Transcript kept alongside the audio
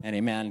And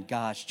amen.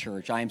 Gosh,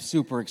 church, I am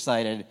super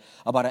excited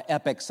about an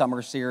epic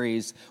summer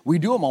series. We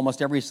do them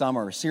almost every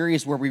summer,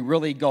 series where we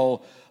really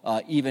go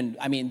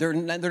they're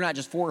not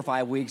just 4 or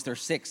 5 weeks, they're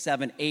 6,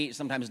 7, 8,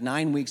 sometimes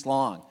 9 weeks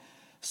long.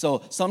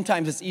 So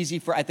sometimes it's easy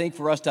for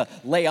us to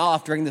lay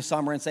off during the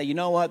summer and say, you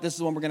know what, this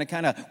is when we're going to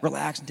kind of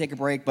relax and take a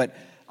break. But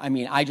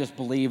I just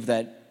believe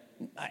that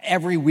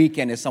every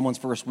weekend is someone's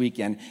first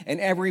weekend. And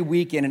every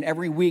weekend and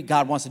every week,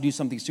 God wants to do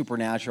something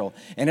supernatural.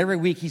 And every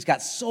week, He's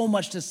got so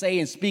much to say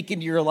and speak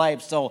into your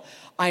life. So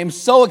I am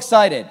so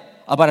excited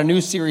about a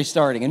new series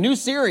starting. A new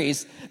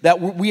series that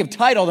we have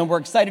titled and we're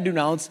excited to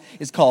announce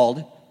is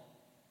called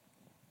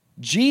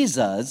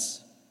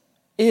Jesus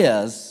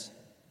is,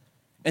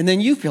 and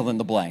then you fill in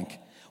the blank.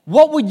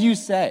 What would you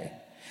say?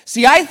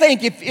 See, I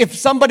think if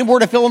somebody were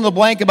to fill in the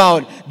blank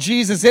about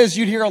Jesus is,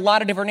 you'd hear a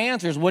lot of different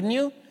answers, wouldn't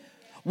you?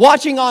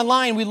 Watching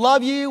online, we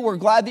love you. We're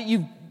glad that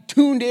you've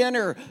tuned in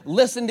or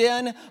listened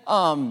in.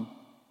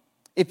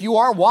 If you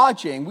are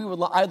watching,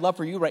 I'd love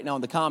for you right now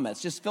in the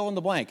comments. Just fill in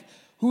the blank.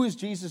 Who is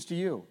Jesus to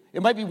you?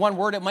 It might be one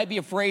word. It might be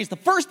a phrase. The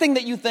first thing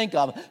that you think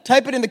of,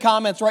 type it in the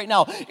comments right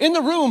now. In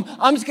the room,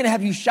 I'm just going to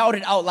have you shout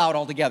it out loud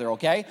all together,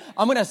 okay?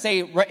 I'm going to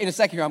say, right in a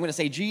second here, I'm going to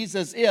say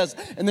Jesus is,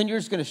 and then you're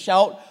just going to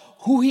shout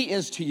who He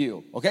is to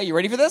you. Okay, you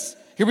ready for this?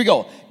 Here we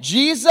go.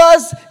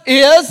 Jesus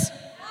is...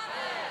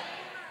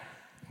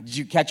 Did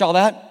you catch all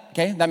that?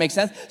 Okay, that makes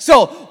sense.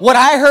 So what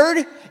I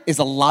heard is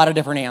a lot of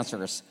different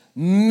answers,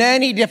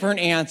 many different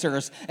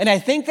answers, and I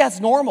think that's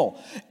normal.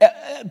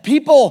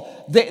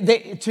 People,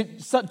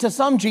 to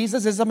some,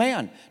 Jesus is a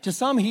man. To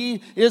some,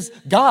 He is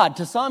God.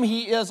 To some,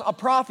 He is a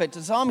prophet.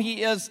 To some,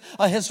 He is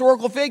a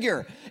historical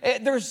figure.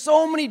 There's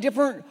so many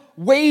different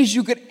ways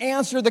you could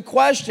answer the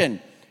question.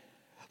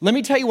 Let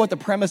me tell you what the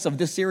premise of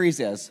this series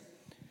is.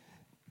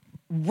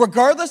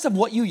 Regardless of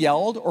what you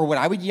yelled or what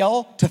I would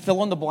yell to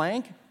fill in the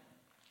blank,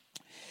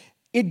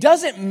 it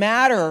doesn't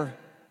matter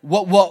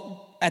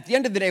what at the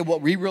end of the day what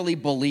we really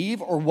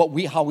believe or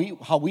how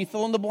we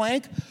fill in the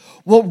blank.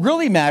 What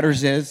really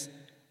matters is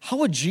how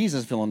would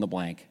Jesus fill in the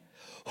blank?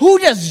 Who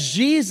does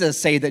Jesus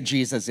say that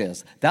Jesus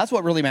is? That's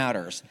what really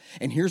matters.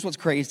 And here's what's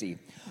crazy.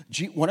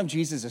 One of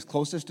Jesus'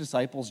 closest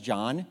disciples,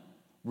 John,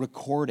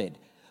 recorded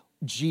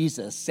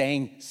Jesus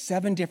saying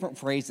 7 different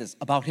phrases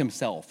about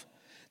Himself.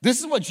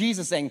 This is what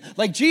Jesus is saying.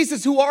 Like,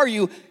 Jesus, who are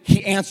you?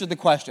 He answered the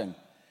question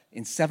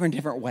in 7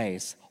 different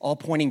ways, all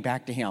pointing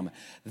back to Him.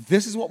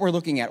 This is what we're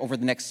looking at over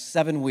the next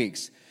 7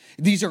 weeks.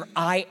 These are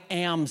I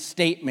am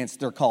statements,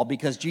 they're called,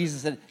 because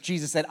Jesus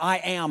said, I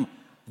am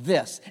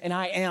this, and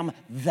I am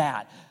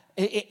that.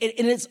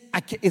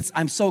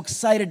 I'm so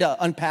excited to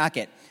unpack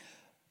it.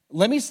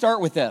 Let me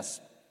start with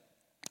this.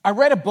 I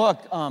read a book,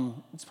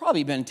 it's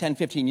probably been 10,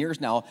 15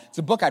 years now. It's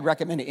a book I'd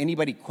recommend to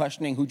anybody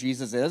questioning who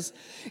Jesus is.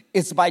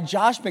 It's by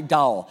Josh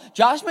McDowell.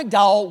 Josh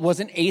McDowell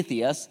was an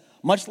atheist,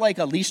 much like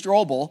Lee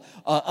Strobel,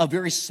 a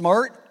very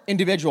smart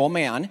individual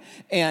man,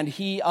 and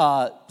he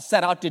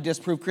set out to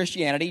disprove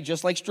Christianity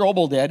just like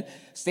Strobel did.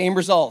 Same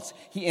results.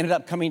 He ended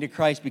up coming to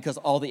Christ because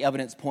all the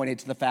evidence pointed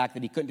to the fact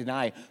that he couldn't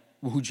deny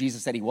who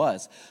Jesus said He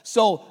was.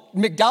 So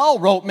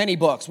McDowell wrote many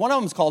books. One of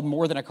them is called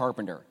More Than a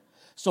Carpenter.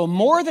 So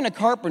More Than a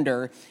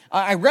Carpenter,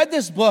 I read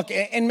this book,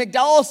 and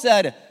McDowell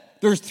said,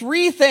 there's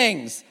 3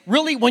 things,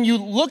 really, when you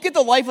look at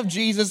the life of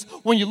Jesus,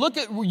 when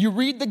you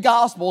read the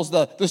Gospels,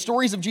 the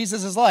stories of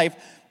Jesus' life,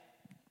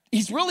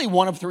 He's really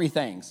one of 3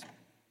 things.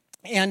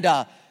 And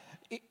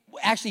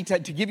actually, to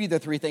give you the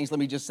 3 things,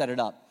 let me just set it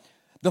up.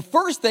 The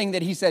first thing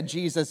that he said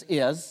Jesus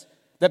is,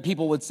 that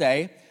people would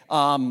say,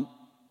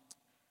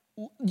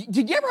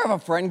 did you ever have a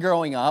friend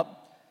growing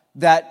up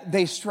that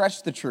they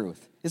stretched the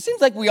truth? It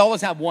seems like we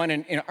always have one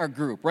in our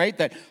group, right?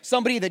 That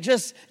somebody that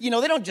just, they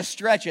don't just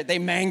stretch it, they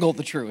mangle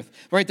the truth,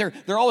 right? They're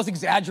always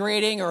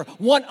exaggerating or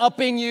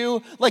one-upping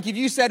you. Like if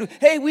you said,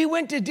 hey, we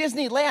went to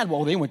Disneyland.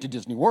 Well, they went to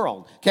Disney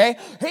World, okay?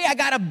 Hey, I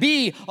got a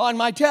B on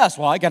my test.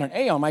 Well, I got an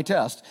A on my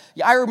test.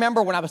 Yeah, I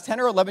remember when I was 10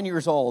 or 11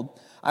 years old,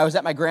 I was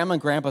at my grandma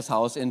and grandpa's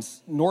house in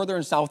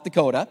northern South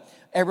Dakota.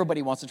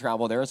 Everybody wants to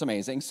travel there. It's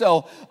amazing.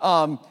 So,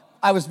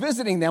 I was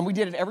visiting them. We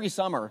did it every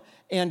summer,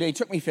 and they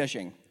took me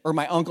fishing, or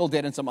my uncle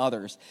did and some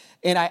others.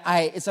 And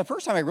it's the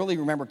first time I really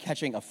remember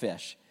catching a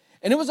fish.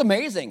 And it was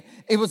amazing.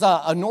 It was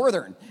a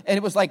northern, and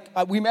it was like,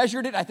 we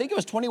measured it, I think it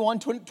was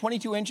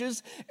 22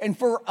 inches. And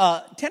for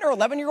a 10 or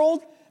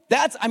 11-year-old,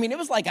 it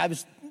was like I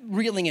was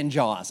reeling in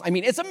Jaws.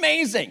 It's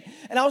amazing.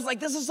 And I was like,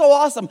 this is so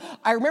awesome.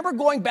 I remember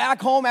going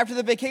back home after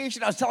the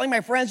vacation. I was telling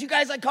my friends, you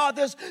guys, I caught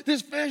this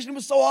fish, and it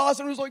was so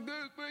awesome. It was like,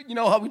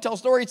 how we tell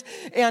stories.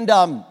 And,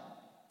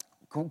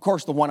 of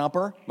course, the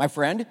one-upper, my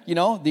friend, the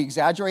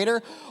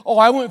exaggerator. Oh,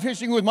 I went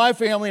fishing with my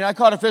family, and I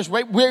caught a fish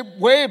way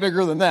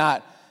bigger than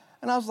that.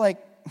 And I was like,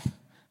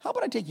 how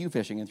about I take you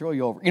fishing and throw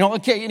you over?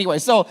 Okay, anyway,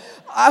 so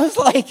I was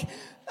like,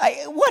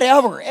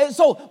 whatever. And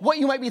so what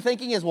you might be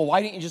thinking is, well,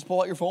 why didn't you just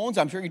pull out your phones?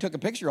 I'm sure you took a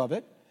picture of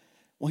it.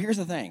 Well, here's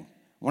the thing.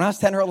 When I was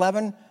 10 or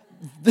 11,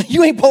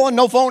 you ain't pulling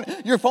no phone.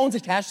 Your phone's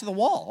attached to the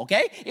wall,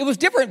 okay? It was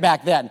different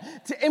back then.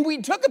 And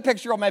we took a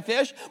picture of my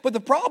fish, but the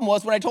problem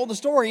was when I told the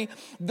story,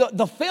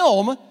 the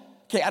film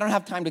okay, I don't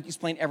have time to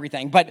explain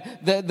everything, but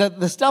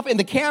the stuff in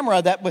the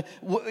camera,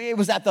 it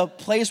was at the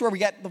place where we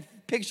got the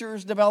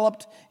pictures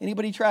developed.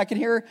 Anybody tracking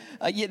here?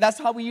 Yeah, that's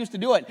how we used to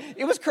do it.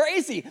 It was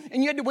crazy,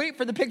 and you had to wait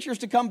for the pictures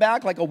to come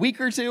back like a week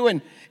or two,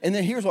 and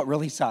then here's what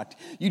really sucked.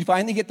 You'd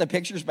finally get the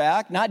pictures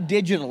back, not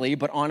digitally,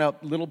 but on a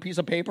little piece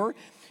of paper.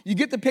 You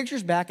get the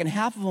pictures back, and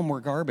half of them were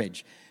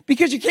garbage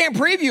because you can't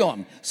preview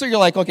them. So you're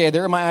like, okay,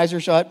 there my eyes are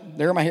shut,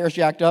 there my hair's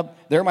jacked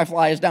up, there my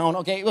fly is down.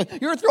 Okay,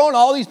 you're throwing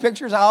all these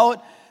pictures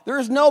out.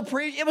 There's no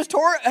it was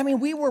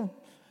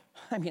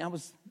it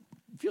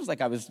feels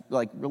like I was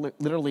like really,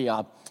 literally,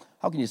 how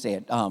can you say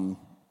it? I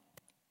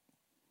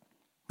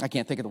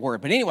can't think of the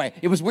word, but anyway,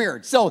 it was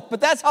weird. But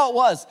that's how it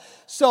was.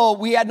 So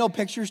we had no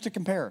pictures to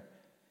compare.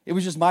 It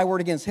was just my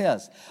word against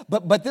his.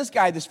 But this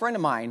guy, this friend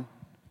of mine,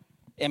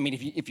 I mean,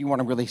 if you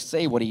want to really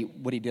say what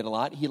he did a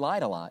lot, he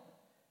lied a lot.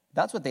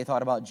 That's what they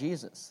thought about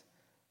Jesus.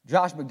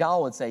 Josh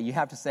McDowell would say, you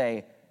have to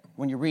say,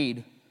 when you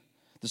read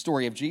the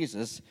story of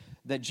Jesus,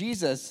 that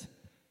Jesus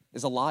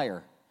is a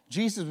liar.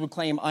 Jesus would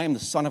claim, I am the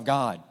Son of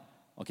God.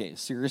 Okay,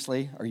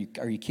 seriously? Are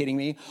you kidding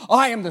me?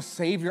 I am the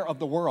Savior of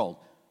the world.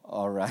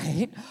 All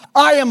right.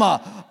 I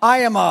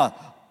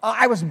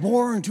was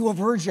born to a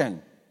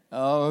virgin.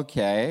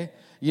 Okay.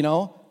 You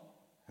know,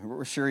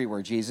 we're sure you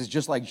were, Jesus,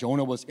 just like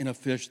Jonah was in a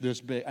fish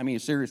this big. I mean,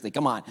 seriously,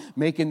 come on,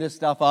 making this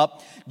stuff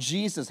up.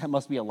 Jesus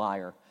must be a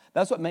liar.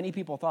 That's what many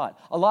people thought.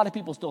 A lot of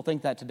people still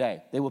think that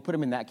today. They would put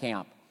him in that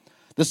camp.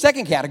 The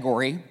second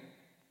category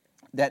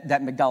that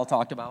McDowell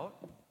talked about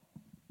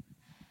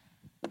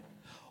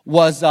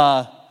was,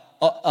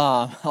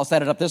 I'll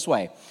set it up this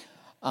way.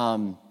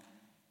 When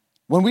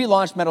we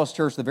launched Meadows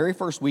Church, the very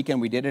first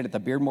weekend we did it at the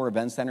Beardmore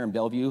Event Center in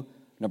Bellevue,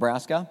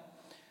 Nebraska,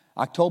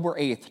 October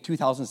 8th,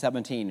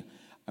 2017.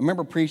 I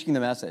remember preaching the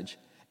message,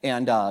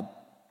 and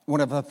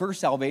one of the first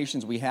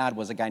salvations we had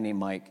was a guy named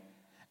Mike.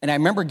 And I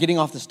remember getting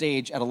off the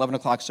stage at 11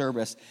 o'clock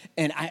service,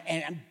 and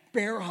I'm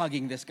bear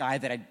hugging this guy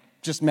that I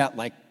just met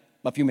like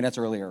a few minutes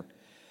earlier.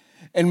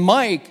 And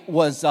Mike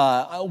was,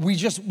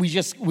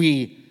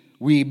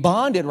 we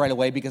bonded right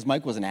away because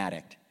Mike was an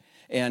addict,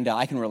 and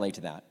I can relate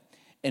to that.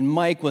 And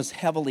Mike was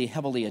heavily,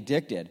 heavily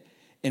addicted,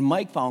 and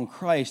Mike found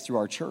Christ through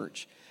our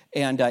church.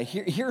 And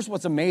here's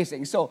what's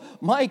amazing. So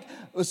Mike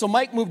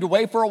moved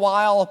away for a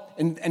while,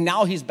 and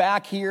now he's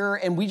back here,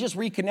 and we just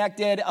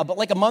reconnected. But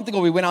like a month ago,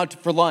 we went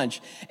out for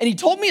lunch, and he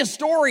told me a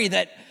story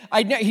that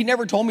he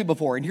never told me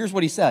before. And here's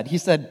what he said. He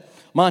said,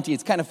 Monty,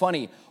 it's kind of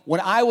funny.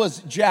 When I was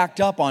jacked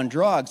up on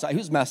drugs, he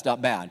was messed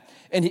up bad,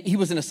 and he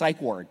was in a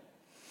psych ward.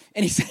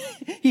 And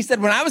he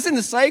said, when I was in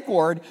the psych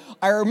ward,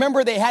 I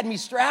remember they had me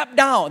strapped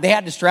down. They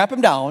had to strap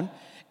him down.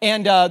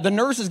 And the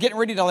nurse is getting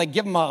ready to like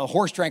give him a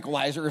horse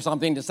tranquilizer or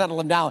something to settle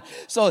him down.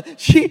 So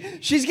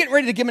she's getting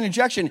ready to give him an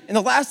injection. And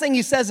the last thing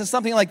he says is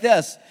something like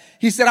this.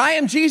 He said, I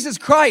am Jesus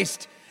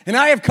Christ, and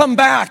I have come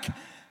back.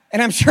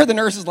 And I'm sure the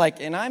nurse is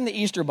like, and I'm the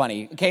Easter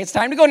bunny. Okay, it's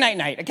time to go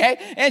night-night,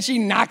 okay? And she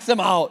knocks him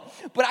out.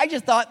 But I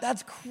just thought,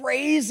 that's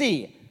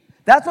crazy.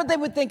 That's what they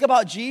would think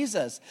about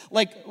Jesus.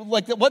 Like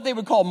what they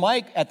would call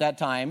Mike at that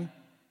time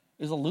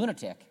is a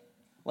lunatic.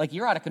 Like,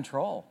 you're out of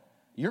control.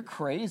 You're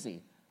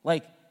crazy.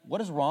 Like,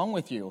 what is wrong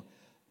with you?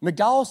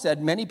 McDowell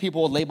said many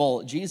people would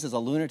label Jesus a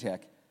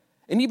lunatic.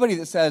 Anybody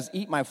that says,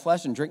 eat my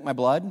flesh and drink my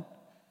blood,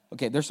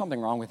 okay, there's something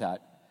wrong with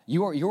that.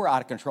 You are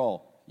out of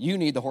control. You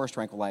need the horse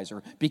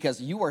tranquilizer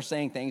because you are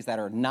saying things that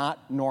are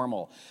not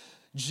normal.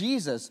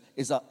 Jesus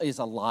is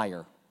a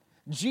liar.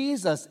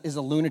 Jesus is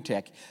a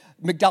lunatic.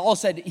 McDowell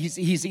said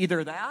he's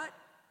either that,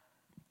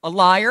 a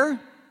liar,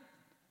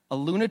 a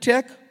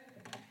lunatic,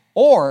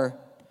 or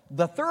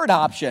the third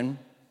option,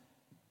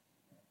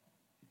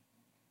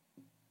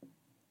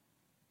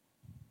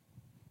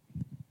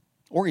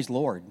 or he's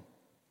Lord.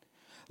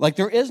 Like,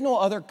 there is no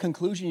other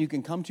conclusion you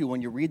can come to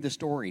when you read the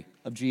story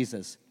of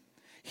Jesus.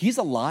 He's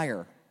a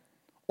liar,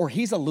 or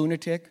he's a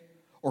lunatic,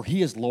 or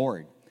he is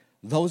Lord.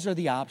 Those are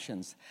the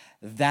options.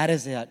 That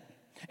is it.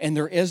 And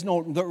there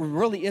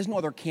really is no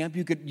other camp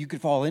you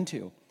could fall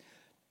into.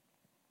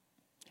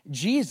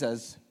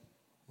 Jesus,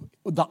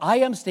 the I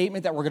am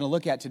statement that we're going to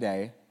look at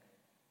today,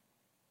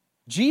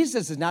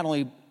 Jesus is not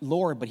only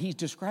Lord, but he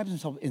describes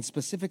himself in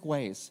specific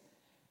ways.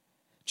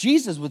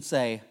 Jesus would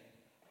say,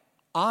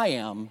 I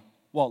am,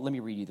 well, let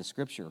me read you the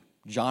scripture.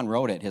 John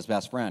wrote it, his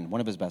best friend,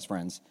 one of his best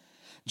friends.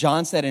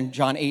 John said in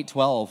John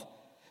 8:12,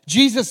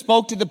 Jesus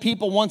spoke to the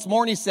people once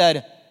more and he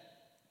said,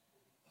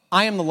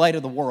 I am the light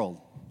of the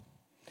world.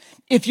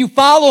 If you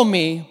follow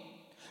me,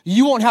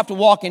 you won't have to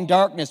walk in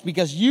darkness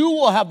because you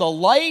will have the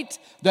light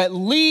that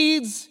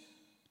leads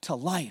to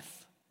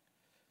life.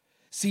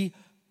 See,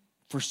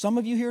 for some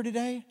of you here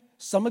today,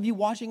 some of you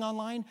watching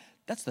online,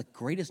 that's the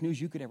greatest news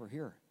you could ever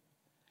hear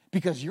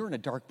because you're in a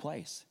dark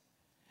place,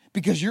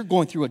 because you're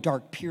going through a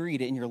dark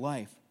period in your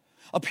life,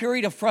 a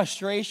period of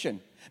frustration,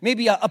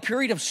 maybe a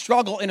period of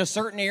struggle in a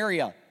certain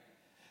area.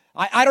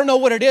 I don't know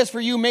what it is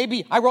for you.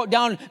 Maybe I wrote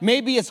down,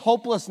 maybe it's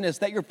hopelessness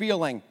that you're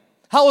feeling.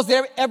 How is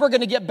it ever going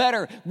to get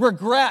better?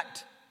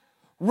 Regret,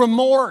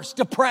 remorse,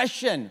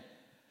 depression.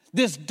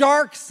 This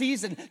dark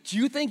season. Do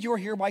you think you're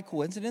here by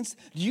coincidence?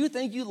 Do you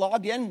think you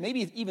logged in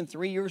maybe even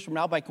 3 years from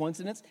now by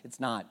coincidence? It's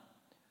not.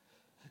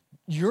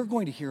 You're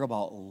going to hear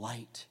about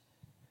light.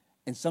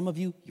 And some of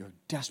you, you're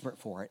desperate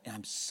for it. And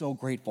I'm so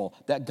grateful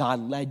that God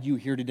led you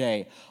here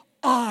today.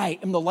 I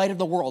am the light of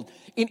the world.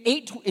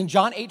 In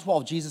John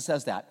 8:12, Jesus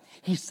says that.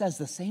 He says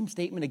the same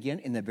statement again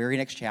in the very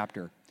next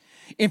chapter.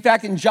 In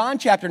fact, in John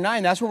chapter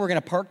 9, that's where we're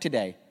going to park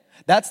today.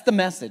 That's the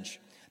message.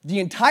 The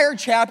entire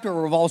chapter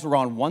revolves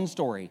around one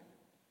story.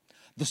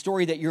 The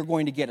story that you're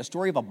going to get, a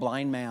story of a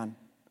blind man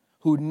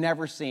who'd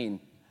never seen,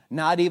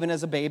 not even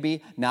as a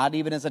baby, not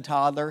even as a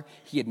toddler.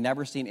 He had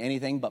never seen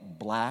anything but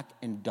black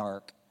and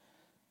dark.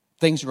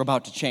 Things are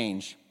about to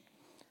change.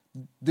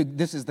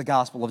 This is the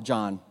Gospel of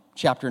John,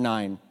 chapter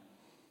 9.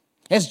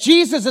 As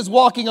Jesus is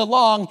walking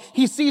along,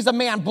 he sees a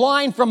man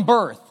blind from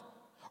birth.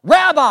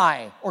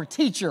 Rabbi, or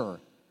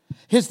teacher,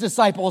 his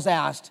disciples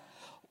asked,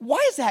 why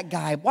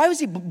was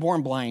he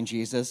born blind,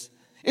 Jesus?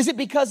 Is it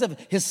because of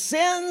his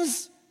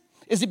sins?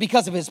 Is it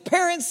because of his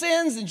parents'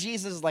 sins? And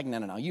Jesus is like,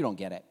 no, you don't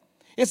get it.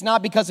 It's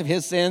not because of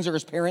his sins or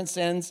his parents'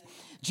 sins.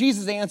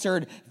 Jesus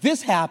answered,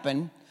 this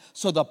happened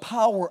so the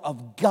power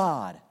of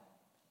God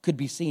could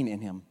be seen in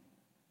him.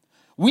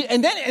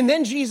 And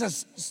then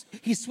Jesus,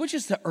 he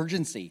switches to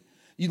urgency.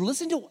 You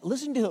listen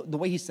to the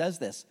way he says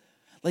this.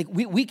 Like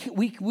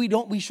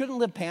we shouldn't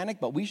live panic,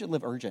 but we should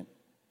live urgent.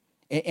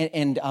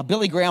 And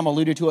Billy Graham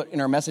alluded to it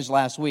in our message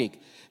last week.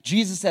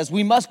 Jesus says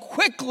we must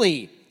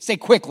quickly, say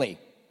quickly.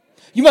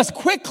 You must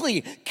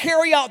quickly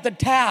carry out the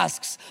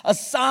tasks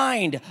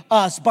assigned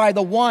us by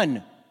the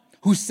one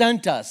who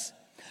sent us.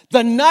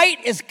 The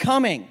night is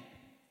coming,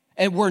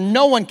 and where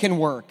no one can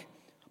work.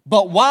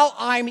 But while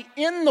I'm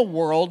in the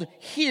world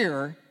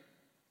here,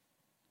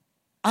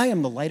 I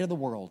am the light of the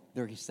world.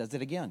 There he says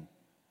it again.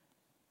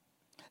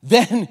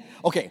 Then,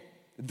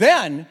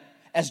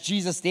 as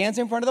Jesus stands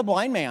in front of the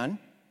blind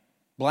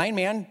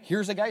man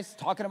hears a guy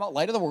talking about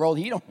light of the world.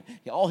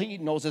 All he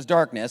knows is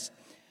darkness.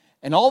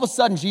 And all of a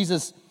sudden,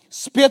 Jesus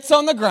spits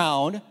on the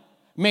ground,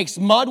 makes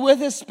mud with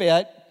his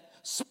spit,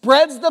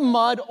 spreads the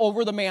mud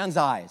over the man's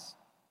eyes.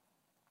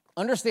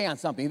 Understand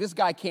something. This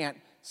guy can't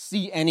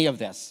see any of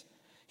this.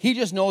 He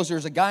just knows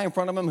there's a guy in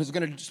front of him who's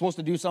supposed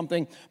to do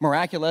something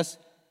miraculous,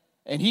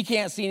 and he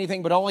can't see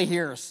anything, but all he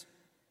hears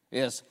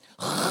is,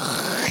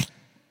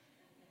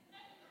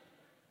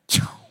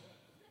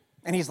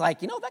 and he's like,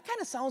 that kind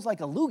of sounds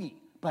like a loogie,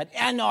 but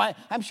no,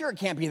 I'm sure it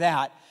can't be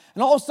that.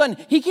 And all of a sudden,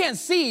 he can't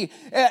see,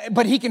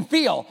 but he can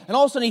feel. And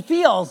all of a sudden, he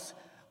feels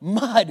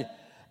mud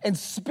and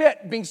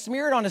spit being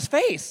smeared on his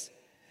face.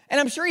 And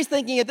I'm sure he's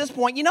thinking at this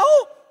point,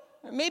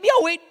 maybe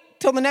I'll wait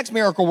till the next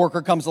miracle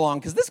worker comes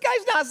along because this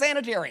guy's not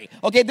sanitary.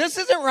 Okay, this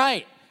isn't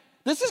right.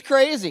 This is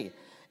crazy.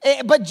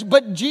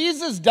 But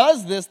Jesus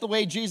does this the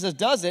way Jesus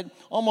does it,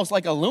 almost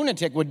like a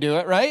lunatic would do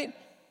it, right?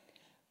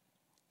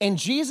 And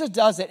Jesus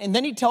does it, and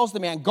then he tells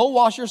the man, go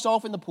wash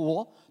yourself in the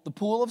pool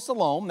of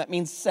Siloam, that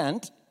means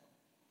sent.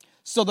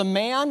 So the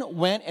man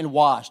went and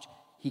washed.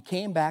 He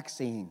came back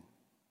seeing.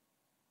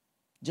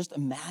 Just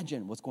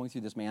imagine what's going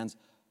through this man's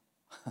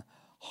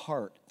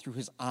heart, through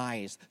his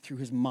eyes, through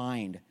his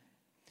mind.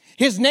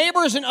 His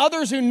neighbors and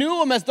others who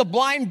knew him as the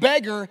blind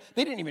beggar,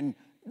 they don't even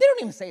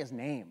say his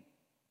name.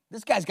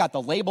 This guy's got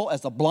the label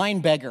as the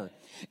blind beggar.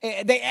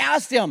 They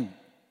asked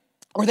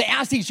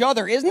each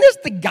other, isn't this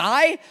the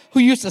guy who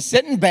used to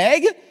sit and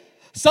beg?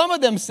 Some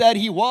of them said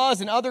he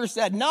was, and others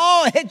said,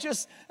 no,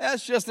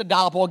 that's just a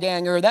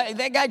doppelganger.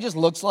 That guy just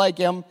looks like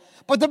him.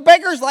 But the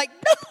beggar's like,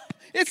 no,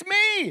 it's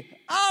me.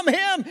 I'm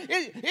him.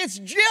 It's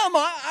Jim.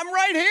 I'm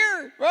right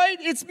here, right?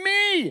 It's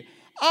me.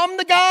 I'm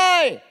the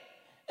guy.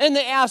 And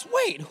they asked,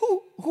 wait,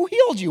 who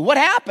healed you? What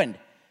happened?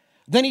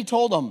 Then he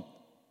told them,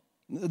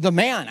 the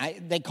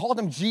man, they called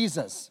him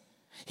Jesus.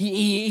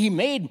 He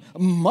made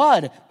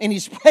mud and he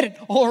spread it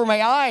all over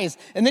my eyes.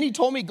 And then he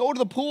told me, go to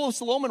the pool of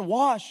Siloam and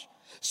wash.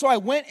 So I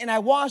went and I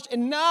washed,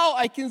 and now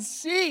I can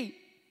see.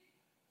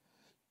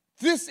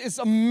 This is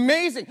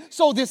amazing.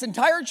 So this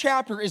entire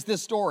chapter is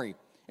this story.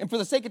 And for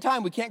the sake of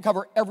time, we can't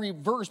cover every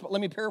verse, but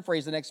let me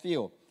paraphrase the next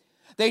few.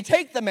 They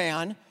take the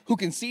man who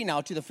can see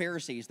now to the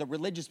Pharisees, the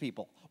religious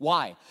people.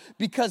 Why?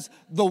 Because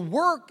the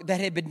work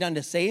that had been done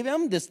to save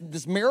him,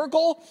 this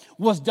miracle,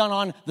 was done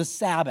on the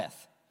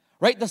Sabbath.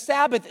 Right? The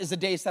Sabbath is a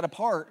day set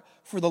apart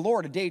for the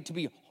Lord, a day to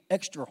be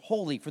extra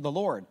holy for the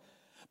Lord.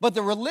 But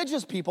the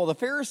religious people, the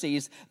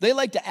Pharisees, they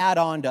like to add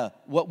on to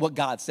what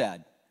God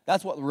said.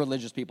 That's what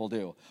religious people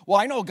do. Well,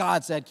 I know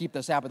God said keep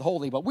the Sabbath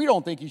holy, but we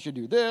don't think you should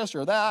do this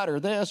or that or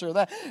this or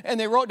that. And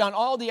they wrote down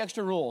all the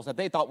extra rules that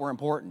they thought were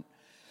important.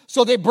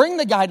 So they bring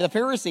the guy to the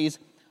Pharisees.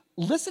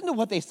 Listen to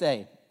what they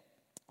say.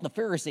 The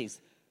Pharisees.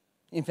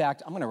 In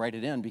fact, I'm going to write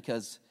it in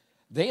because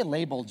they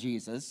labeled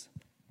Jesus.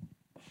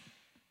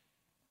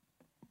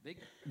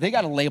 They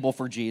got a label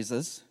for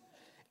Jesus.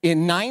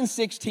 In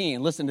 9:16,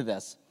 listen to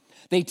this.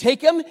 They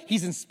take him.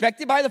 He's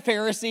inspected by the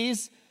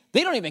Pharisees.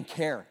 They don't even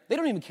care. They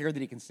don't even care that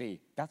he can see.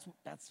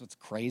 That's what's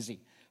crazy.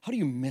 How do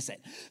you miss it?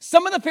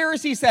 Some of the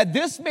Pharisees said,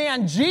 this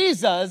man,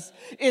 Jesus,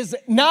 is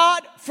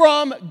not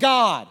from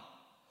God,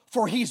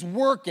 for he's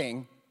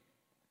working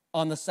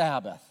on the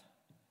Sabbath.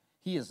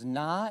 He is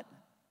not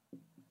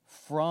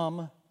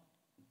from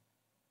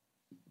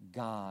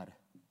God.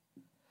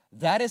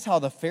 That is how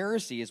the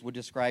Pharisees would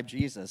describe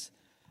Jesus.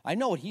 I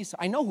know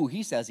who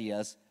he says he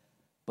is,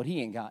 but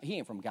he ain't God. He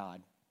ain't from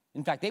God.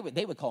 In fact, they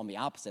would call him the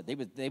opposite.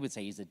 They would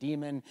say he's a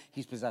demon,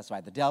 he's possessed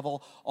by the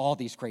devil, all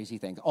these crazy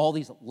things, all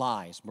these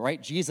lies, right?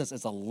 Jesus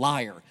is a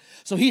liar.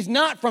 So he's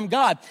not from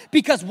God.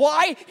 Because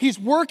why? He's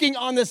working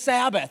on the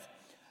Sabbath.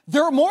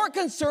 They're more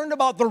concerned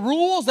about the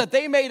rules that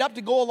they made up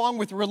to go along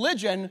with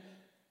religion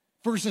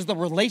versus the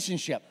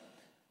relationship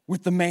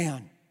with the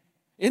man.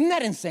 Isn't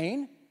that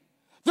insane?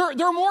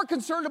 They're more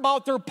concerned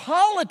about their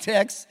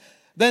politics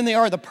than they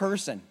are the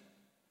person.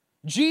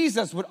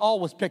 Jesus would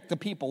always pick the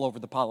people over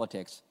the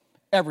politics.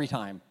 Every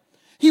time.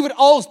 He would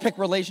always pick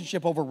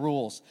relationship over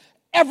rules.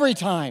 Every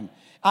time.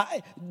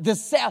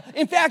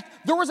 In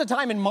fact, there was a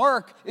time in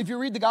Mark, if you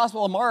read the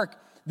Gospel of Mark,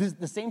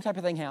 the same type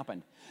of thing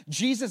happened.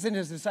 Jesus and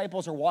his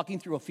disciples are walking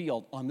through a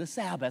field on the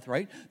Sabbath,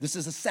 right? This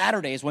is a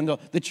Saturday, is when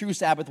the true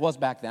Sabbath was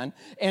back then.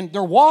 And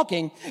they're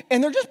walking,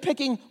 and they're just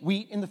picking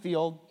wheat in the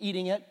field,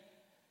 eating it.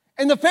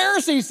 And the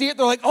Pharisees see it,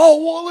 they're like,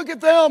 oh, well, look at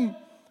them.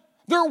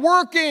 They're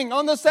working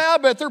on the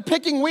Sabbath. They're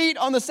picking wheat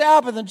on the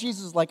Sabbath. And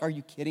Jesus is like, are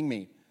you kidding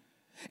me?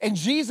 And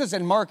Jesus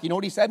and Mark, you know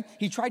what he said?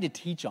 He tried to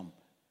teach them.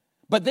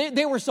 But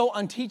they were so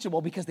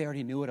unteachable because they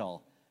already knew it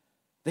all.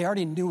 They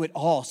already knew it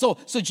all. So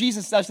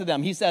Jesus says to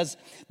them, he says,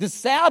 the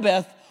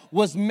Sabbath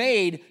was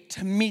made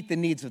to meet the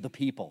needs of the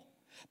people.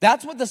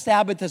 That's what the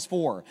Sabbath is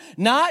for.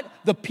 Not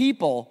the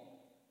people,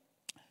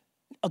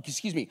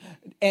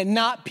 and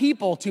not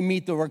people to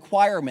meet the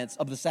requirements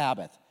of the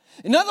Sabbath.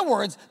 In other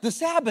words, the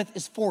Sabbath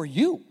is for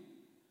you.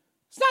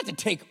 It's not to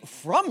take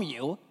from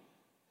you.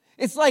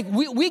 It's like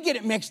we get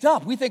it mixed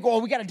up. We think, oh,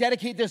 we got to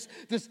dedicate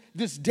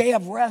this day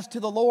of rest to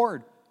the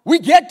Lord. We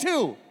get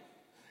to.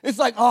 It's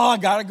like, oh, I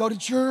got to go to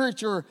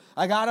church, or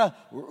I got to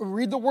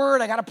read the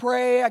word, I got to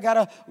pray, I got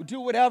to do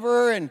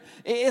whatever. And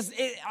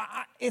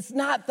it's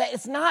not that.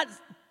 It's not.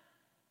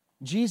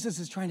 Jesus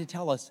is trying to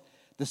tell us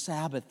the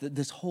Sabbath,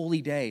 this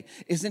holy day,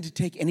 isn't to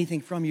take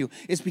anything from you.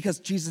 It's because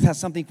Jesus has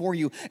something for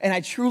you. And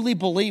I truly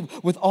believe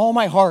with all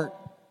my heart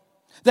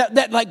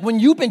that like when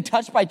you've been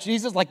touched by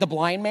Jesus, like the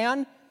blind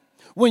man,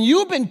 when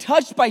you've been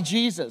touched by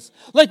Jesus,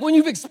 like when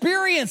you've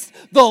experienced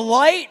the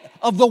light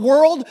of the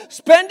world,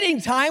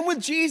 spending time with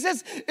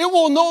Jesus, it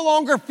will no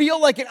longer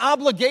feel like an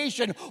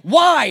obligation.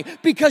 Why?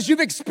 Because you've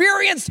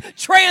experienced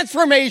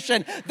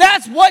transformation.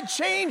 That's what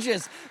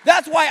changes.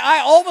 That's why I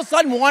all of a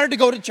sudden wanted to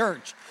go to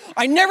church.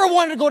 I never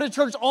wanted to go to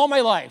church all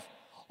my life.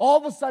 All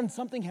of a sudden,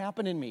 something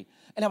happened in me,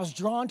 and I was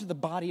drawn to the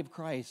body of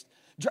Christ.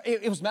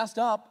 It was messed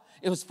up.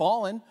 It was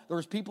fallen. There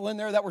was people in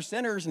there that were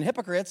sinners and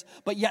hypocrites,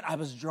 but yet I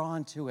was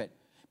drawn to it.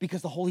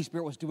 Because the Holy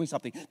Spirit was doing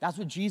something. That's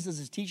what Jesus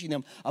is teaching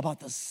them about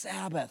the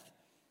Sabbath.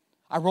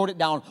 I wrote it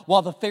down.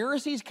 While the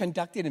Pharisees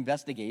conducted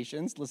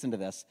investigations, listen to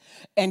this,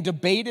 and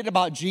debated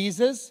about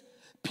Jesus,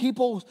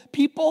 people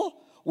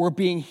were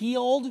being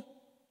healed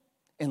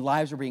and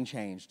lives were being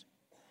changed.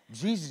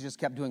 Jesus just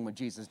kept doing what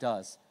Jesus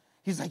does.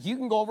 He's like, you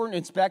can go over and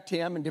inspect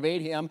him and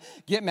debate him,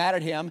 get mad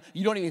at him.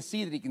 You don't even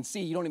see that he can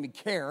see. You don't even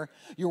care.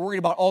 You're worried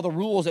about all the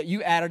rules that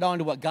you added on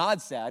to what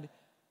God said.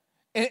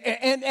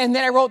 And then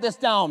I wrote this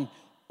down.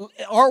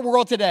 Our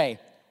world today,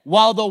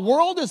 while the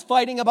world is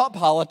fighting about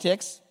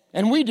politics,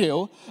 and we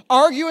do,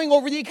 arguing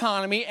over the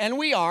economy, and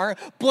we are,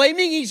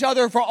 blaming each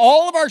other for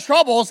all of our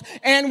troubles,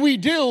 and we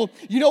do,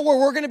 you know where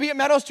we're going to be at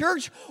Meadows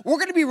Church? We're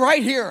going to be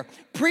right here,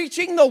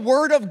 preaching the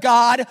Word of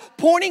God,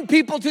 pointing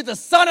people to the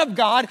Son of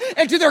God,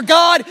 and to their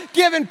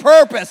God-given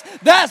purpose.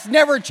 That's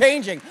never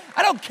changing.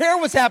 I don't care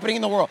what's happening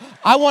in the world.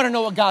 I want to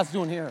know what God's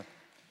doing here.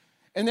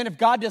 And then if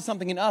God does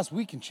something in us,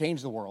 we can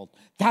change the world.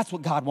 That's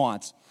what God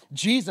wants.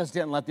 Jesus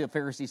didn't let the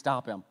Pharisees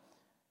stop him.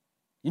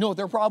 You know what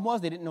their problem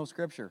was? They didn't know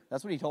Scripture.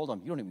 That's what he told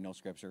them. You don't even know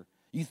Scripture.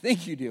 You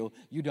think you do.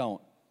 You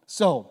don't.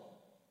 So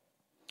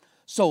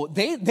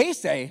they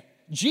say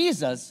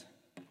Jesus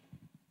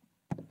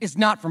is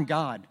not from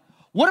God.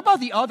 What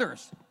about the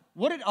others?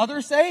 What did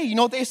others say? You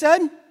know what they said?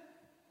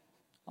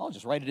 I'll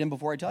just write it in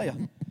before I tell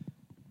you.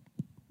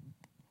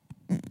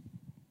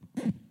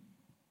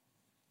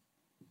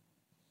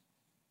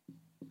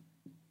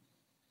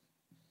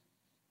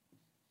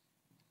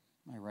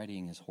 My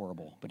writing is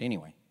horrible, but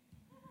anyway,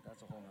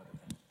 that's a whole other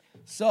thing.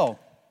 So,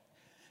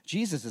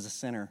 Jesus is a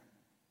sinner.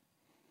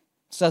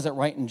 It says it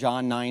right in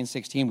John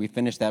 9:16. We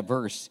finished that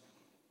verse.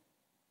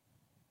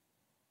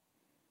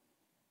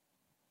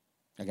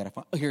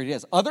 Here it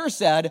is. Others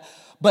said,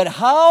 but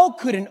how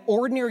could an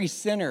ordinary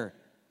sinner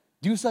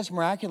do such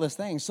miraculous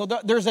things? So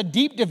there's a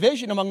deep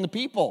division among the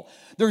people.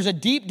 There's a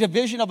deep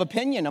division of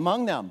opinion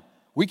among them.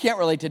 We can't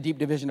relate to deep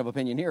division of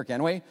opinion here,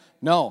 can we?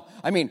 No.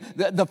 I mean,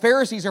 the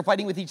Pharisees are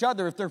fighting with each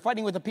other. If they're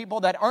fighting with the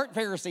people that aren't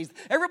Pharisees,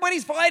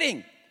 everybody's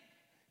fighting.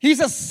 He's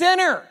a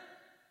sinner.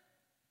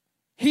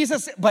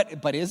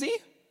 But is he?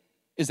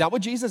 Is that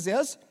what Jesus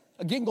is?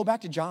 Again, go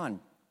back to John.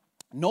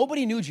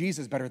 Nobody knew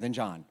Jesus better than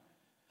John.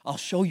 I'll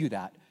show you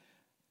that.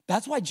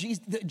 That's why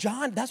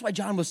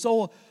John was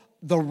so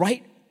the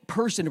right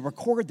person to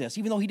record this,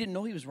 even though he didn't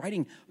know he was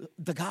writing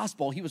the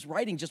gospel. He was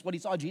writing just what he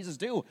saw Jesus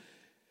do.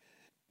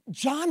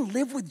 John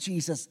lived with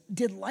Jesus,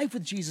 did life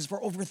with Jesus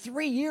for over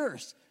 3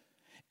 years,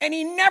 and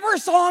he never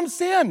saw him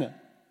sin.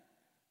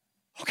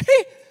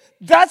 Okay?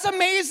 That's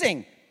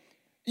amazing.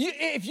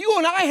 If you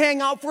and I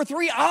hang out for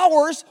 3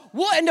 hours,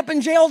 we'll end up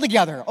in jail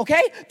together,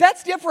 okay?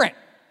 That's different.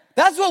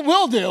 That's what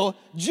we'll do.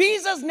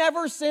 Jesus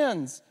never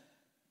sins.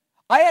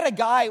 I had a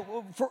guy,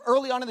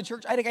 early on in the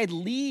church, I had a guy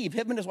leave.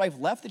 Him and his wife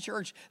left the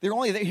church. They were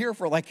only here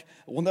for a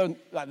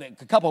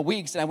couple of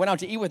weeks, and I went out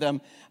to eat with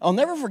them. I'll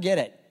never forget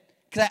it.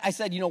 Because I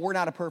said, we're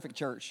not a perfect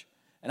church,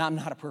 and I'm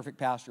not a perfect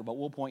pastor, but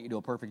we'll point you to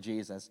a perfect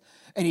Jesus.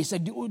 And he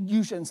said,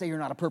 you shouldn't say you're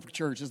not a perfect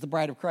church. It's the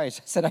bride of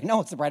Christ. I said, I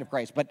know it's the bride of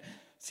Christ, but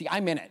see,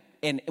 I'm in it.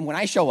 And when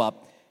I show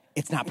up,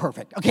 it's not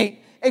perfect, okay?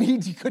 And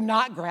he could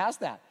not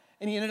grasp that.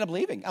 And he ended up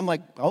leaving. I'm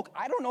like,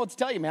 I don't know what to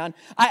tell you, man.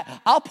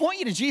 I'll point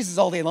you to Jesus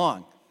all day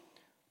long.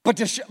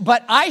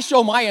 But I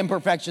show my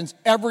imperfections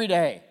every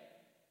day.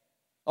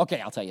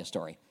 Okay, I'll tell you a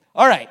story.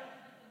 All right.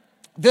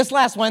 This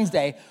last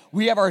Wednesday,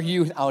 we have our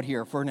youth out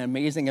here for an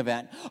amazing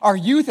event. Our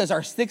youth is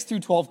our 6th through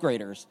 12th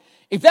graders.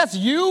 If that's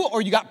you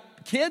or you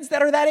got kids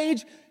that are that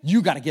age,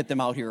 you got to get them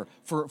out here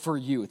for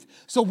youth.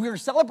 So we're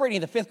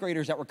celebrating the 5th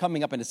graders that were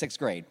coming up into 6th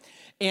grade.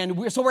 And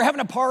we're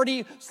having a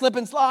party,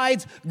 slipping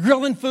slides,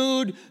 grilling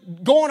food,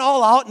 going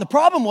all out. And the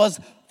problem was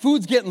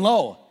food's getting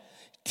low.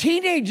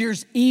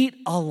 Teenagers eat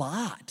a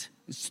lot.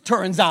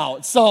 Turns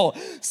out. So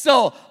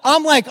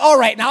I'm like, all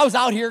right. And I was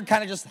out here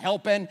kind of just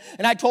helping.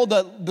 And I told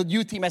the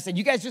youth team, I said,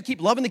 you guys just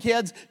keep loving the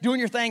kids, doing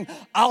your thing.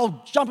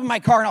 I'll jump in my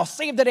car and I'll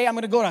save the day. I'm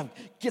going to go to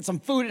get some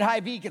food at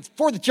Hy-Vee. It's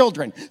for the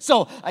children.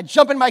 So I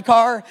jump in my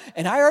car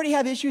and I already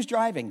have issues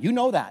driving. You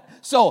know that.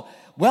 So,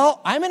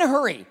 I'm in a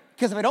hurry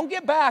because if I don't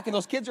get back and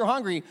those kids are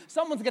hungry,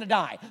 someone's going to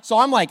die. So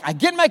I'm like, I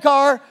get in my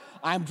car.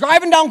 I'm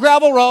driving down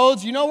gravel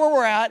roads. You know where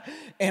we're at.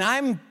 And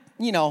I'm,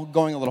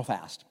 going a little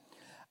fast.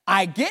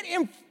 I get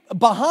in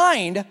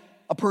behind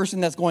a person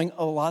that's going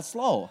a lot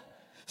slow.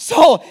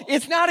 So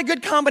it's not a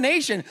good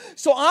combination.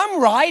 So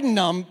I'm riding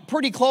them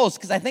pretty close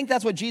because I think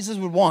that's what Jesus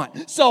would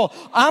want. So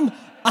I'm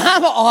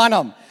on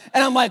them.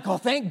 And I'm like,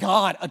 thank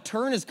God a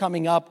turn is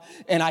coming up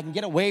and I can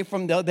get away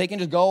from they can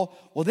just go.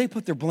 Well, they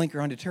put their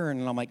blinker on to turn.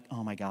 And I'm like,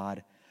 oh my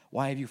God,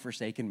 why have you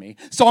forsaken me?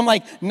 So I'm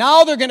like,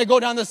 now they're going to go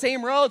down the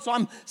same road. So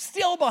I'm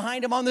still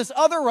behind them on this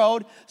other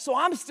road. So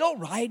I'm still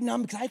riding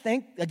them because I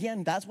think,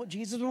 again, that's what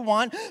Jesus would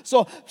want.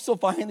 So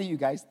finally, you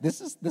guys,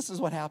 this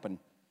is what happened.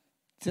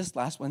 This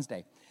last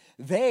Wednesday.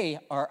 They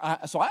are,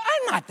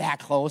 I'm not that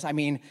close.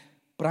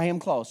 But I am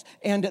close.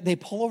 And they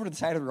pull over to the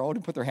side of the road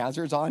and put their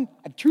hazards on.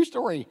 A true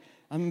story.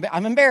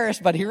 I'm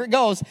embarrassed, but here it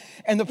goes.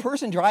 And the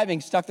person driving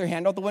stuck their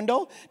hand out the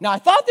window. Now, I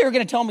thought they were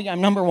going to tell me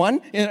I'm number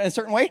one in a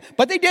certain way,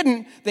 but they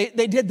didn't. They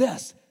did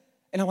this.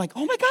 And I'm like,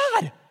 oh, my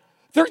God.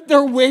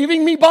 They're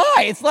waving me by.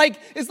 It's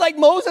like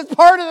Moses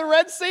part of the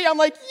Red Sea. I'm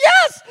like,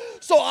 yes.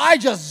 So I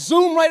just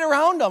zoom right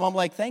around them. I'm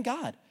like, thank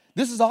God.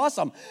 This is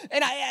awesome.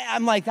 And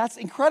I'm like, that's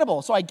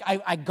incredible. So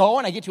I go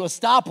and I get to a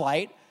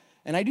stoplight.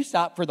 And I do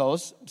stop for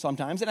those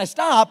sometimes. And I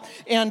stop.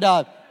 And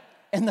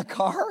the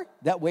car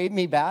that waved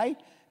me by,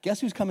 guess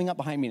who's coming up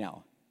behind me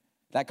now?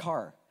 That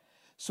car.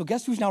 So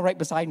guess who's now right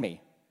beside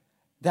me?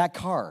 That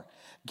car.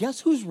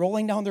 Guess who's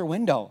rolling down their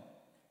window?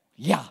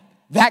 Yeah,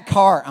 that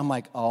car. I'm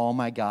like, oh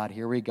my God,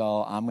 here we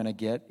go. I'm going to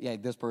get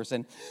this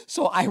person.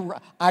 So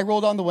I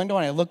roll down the window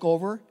and I look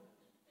over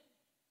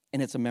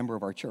and it's a member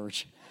of our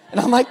church. And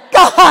I'm like,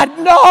 God,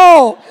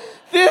 no,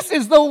 this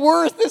is the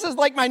worst. This is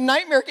like my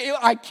nightmare.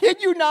 I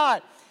kid you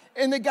not.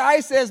 And the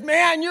guy says,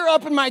 man, you're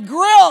up in my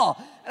grill.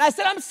 And I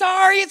said, I'm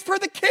sorry, it's for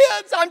the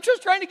kids. I'm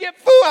just trying to get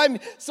food.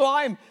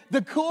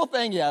 The cool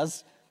thing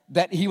is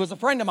that he was a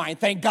friend of mine,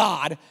 thank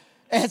God.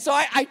 And so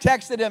I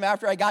texted him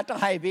after I got to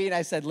Hy-Vee and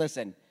I said,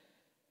 listen,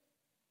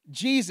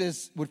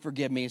 Jesus would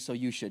forgive me, so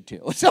you should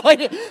too. So I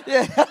did,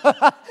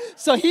 yeah.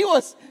 So he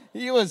was,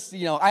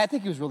 I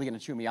think he was really going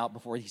to chew me out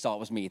before he saw it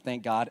was me,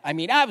 thank God.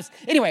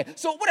 Anyway,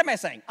 so what am I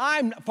saying?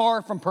 I'm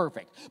far from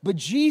perfect, but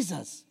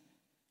Jesus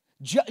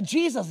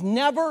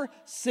never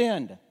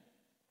sinned.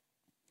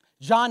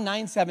 John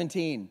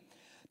 9:17.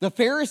 The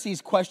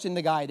Pharisees questioned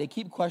the guy. They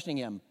keep questioning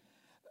him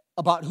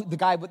about the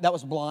guy that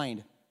was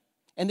blind.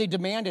 And they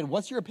demanded,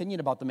 what's your opinion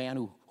about the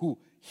man who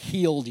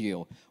healed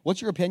you?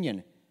 What's your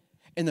opinion?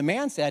 And the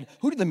man said,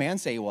 who did the man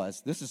say he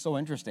was? This is so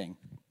interesting.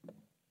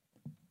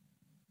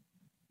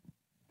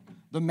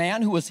 The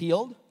man who was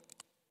healed?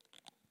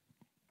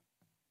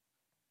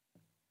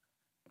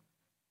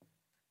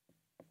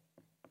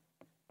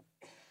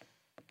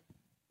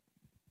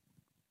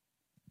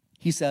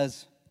 He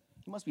says,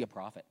 he must be a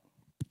prophet.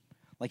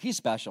 Like, he's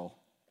special.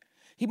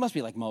 He must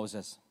be like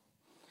Moses.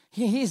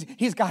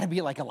 He's got to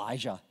be like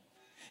Elijah.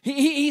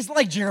 He's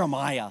like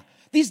Jeremiah.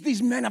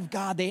 These men of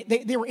God,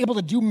 they were able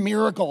to do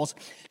miracles.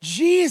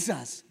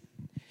 Jesus,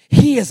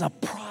 he is a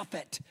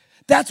prophet.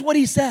 That's what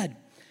he said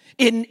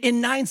in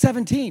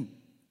 9:17.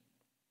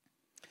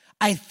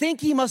 I think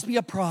he must be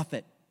a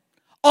prophet.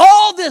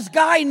 All this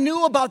guy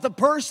knew about the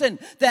person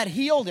that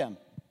healed him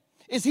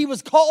is he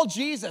was called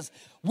Jesus.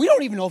 We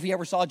don't even know if he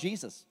ever saw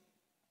Jesus.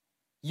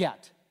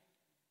 yet.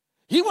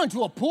 He went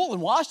to a pool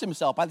and washed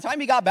himself. By the time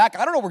he got back,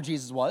 I don't know where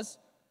Jesus was.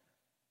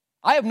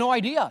 I have no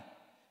idea.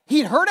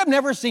 He'd heard him,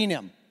 never seen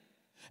him.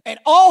 And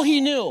all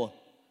he knew,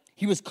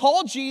 he was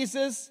called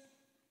Jesus.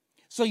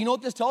 So you know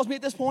what this tells me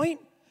at this point?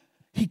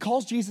 He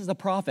calls Jesus a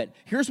prophet.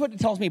 Here's what it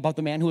tells me about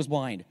the man who was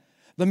blind.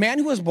 The man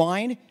who was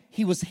blind,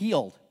 he was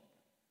healed,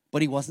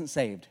 but he wasn't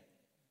saved.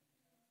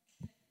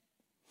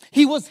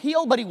 He was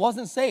healed, but he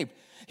wasn't saved.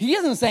 He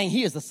isn't saying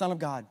he is the Son of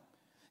God.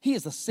 He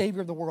is the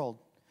Savior of the world.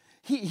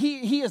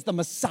 He is the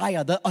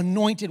Messiah, the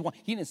anointed one.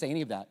 He didn't say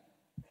any of that.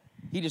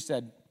 He just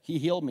said, he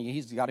healed me.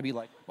 He's got to be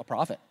like a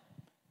prophet.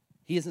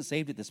 He isn't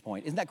saved at this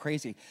point. Isn't that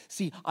crazy?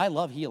 See, I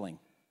love healing.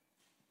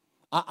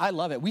 I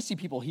love it. We see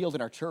people healed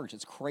in our church.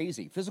 It's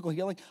crazy. Physical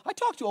healing. I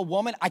talked to a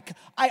woman.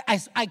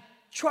 I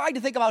tried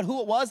to think about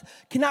who it was.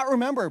 Cannot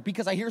remember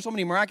because I hear so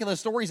many miraculous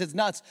stories. It's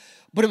nuts.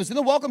 But it was in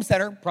the Welcome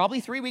Center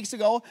probably 3 weeks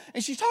ago.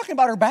 And she's talking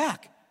about her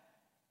back.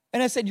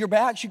 And I said, your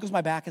back? She goes,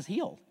 my back is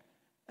healed.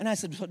 And I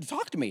said,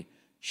 talk to me.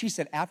 She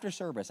said, after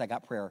service, I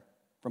got prayer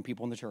from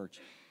people in the church.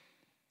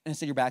 And I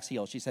said, your back's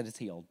healed. She said, it's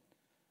healed.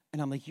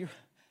 And I'm like,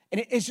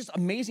 and it's just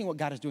amazing what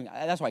God is doing.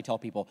 That's why I tell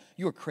people,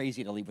 you are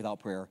crazy to leave without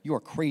prayer. You are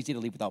crazy to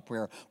leave without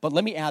prayer. But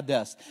let me add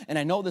this. And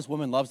I know this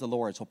woman loves the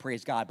Lord, so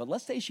praise God. But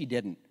let's say she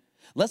didn't.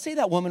 Let's say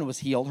that woman was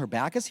healed. Her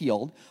back is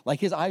healed, like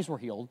his eyes were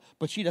healed.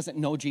 But she doesn't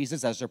know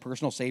Jesus as her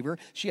personal Savior.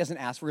 She hasn't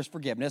asked for his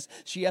forgiveness.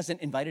 She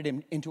hasn't invited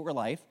him into her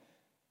life.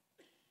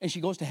 And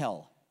she goes to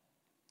hell.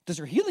 Does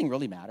her healing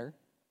really matter?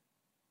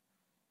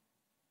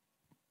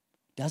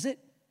 Does it?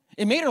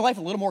 It made her life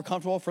a little more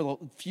comfortable for the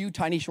few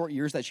tiny short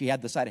years that she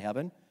had this side of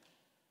heaven.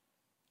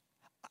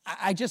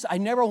 I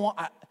never want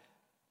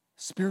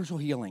spiritual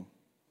healing.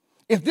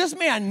 If this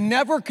man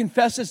never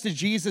confesses to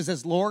Jesus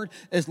as Lord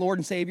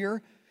and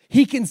Savior,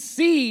 he can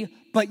see,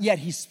 but yet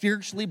he's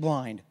spiritually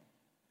blind.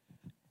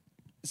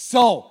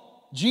 So,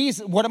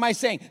 Jesus, what am I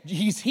saying?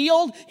 He's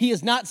healed, he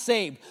is not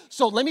saved.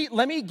 So let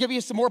me give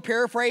you some more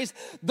paraphrase.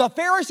 The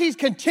Pharisees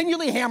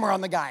continually hammer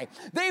on the guy.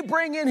 They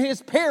bring in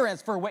his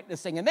parents for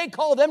witnessing, and they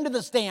call them to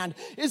the stand.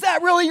 Is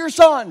that really your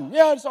son?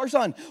 Yeah, it's our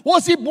son.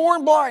 Was he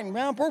born blind?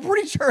 Man, we're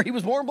pretty sure he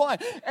was born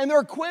blind. And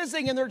they're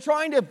quizzing, and they're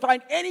trying to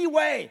find any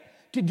way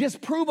to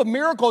disprove a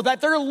miracle that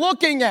they're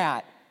looking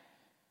at.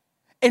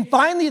 And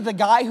finally, the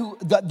guy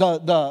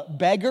the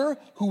beggar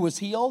who was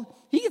healed,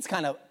 he gets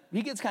kind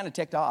of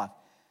ticked off.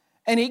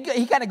 And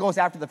he kind of goes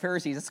after the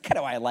Pharisees. That's kind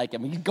of why I like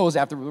him. He goes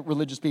after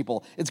religious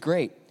people. It's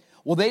great.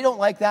 Well, they don't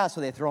like that,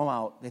 so they throw him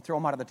out. They throw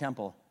him out of the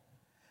temple.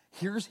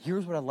 Here's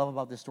what I love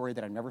about this story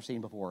that I've never seen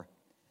before.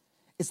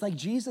 It's like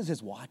Jesus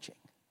is watching.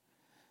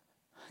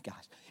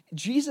 Gosh,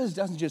 Jesus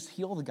doesn't just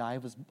heal the guy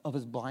of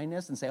his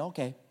blindness and say,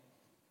 okay,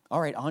 all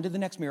right, on to the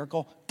next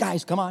miracle.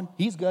 Guys, come on.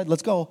 He's good.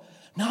 Let's go.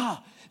 Nah,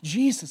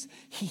 Jesus,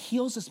 he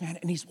heals this man,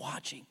 and he's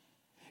watching.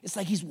 It's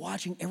like he's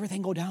watching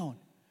everything go down.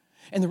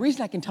 And the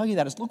reason I can tell you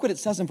that is look what it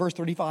says in verse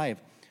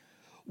 35.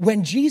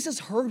 When Jesus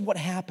heard what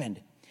happened,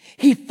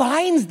 he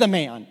finds the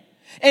man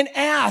and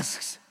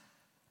asks,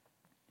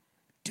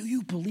 do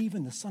you believe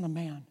in the Son of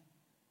Man?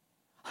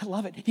 I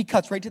love it. He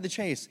cuts right to the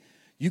chase.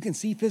 You can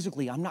see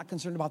physically. I'm not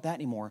concerned about that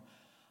anymore.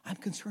 I'm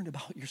concerned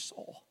about your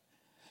soul.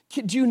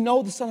 Do you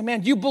know the Son of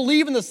Man? Do you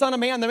believe in the Son of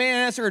Man? The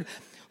man answered,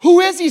 who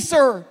is he,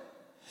 sir?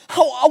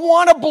 Oh, I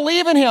want to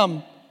believe in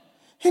him.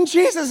 And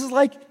Jesus is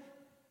like,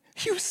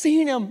 you've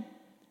seen him.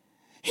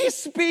 He's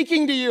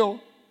speaking to you.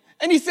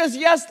 And he says,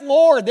 yes,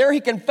 Lord. There he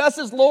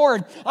confesses,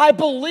 Lord, I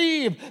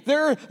believe.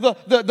 There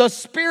the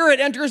Spirit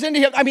enters into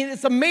him. I mean,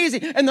 it's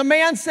amazing. And the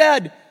man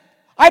said,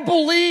 I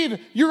believe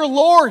you're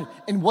Lord.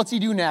 And what's he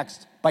do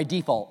next? By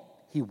default,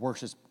 he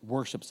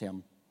worships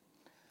him.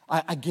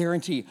 I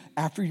guarantee,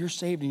 after you're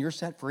saved and you're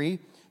set free,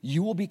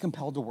 you will be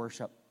compelled to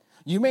worship.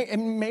 You may,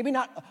 and maybe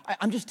not,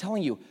 I'm just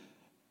telling you,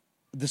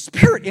 the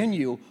Spirit in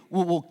you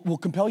will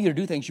compel you to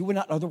do things you would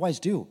not otherwise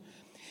do.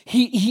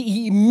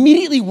 He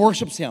immediately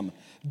worships him.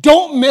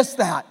 Don't miss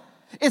that.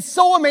 It's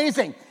so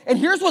amazing. And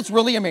here's what's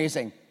really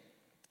amazing.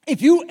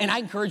 And I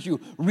encourage you,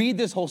 read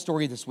this whole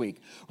story this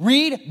week.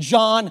 Read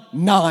John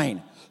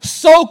 9.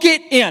 Soak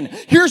it in.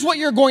 Here's what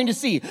you're going to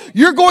see.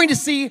 You're going to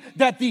see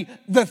that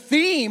the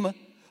theme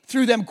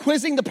through them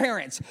quizzing the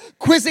parents,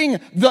 quizzing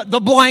the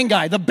blind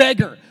guy, the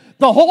beggar,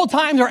 the whole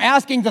time they're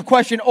asking the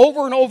question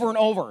over and over and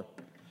over.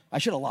 I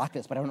should have locked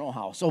this, but I don't know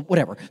how. So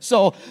whatever.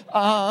 So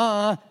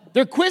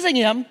they're quizzing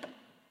him.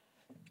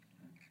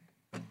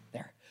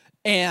 There.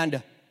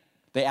 And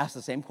they ask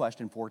the same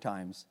question 4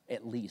 times,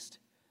 at least.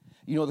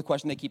 You know the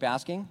question they keep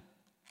asking?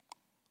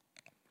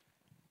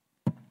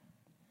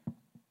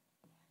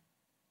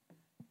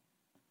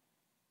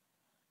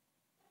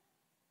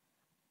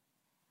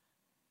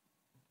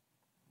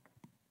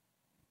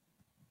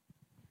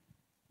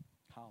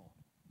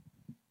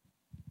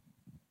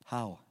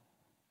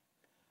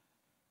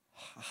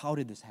 How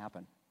did this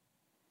happen?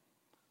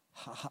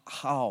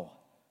 How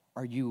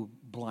are you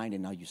blind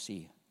and now you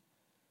see?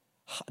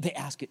 They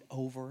ask it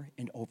over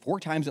and over, 4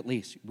 times at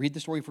least. Read the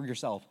story for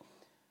yourself.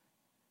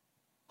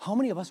 How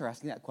many of us are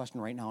asking that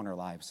question right now in our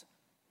lives?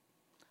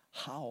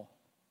 How?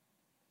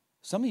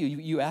 Some of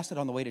you asked it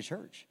on the way to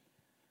church.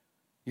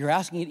 You're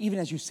asking it even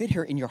as you sit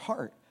here in your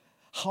heart.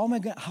 How are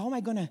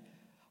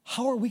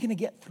we going to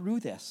get through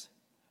this?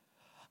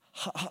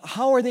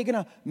 How are they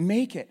going to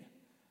make it?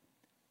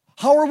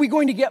 How are we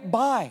going to get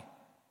by?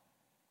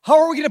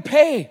 How are we going to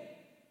pay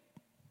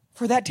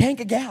for that tank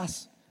of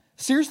gas?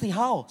 Seriously,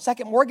 how?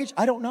 Second mortgage?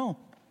 I don't know.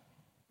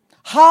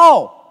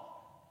 How?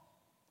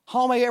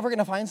 How am I ever going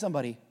to find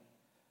somebody?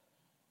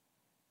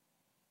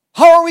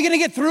 How are we going to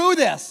get through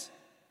this?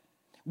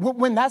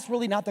 When that's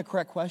really not the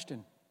correct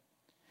question.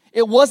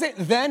 It wasn't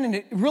then, and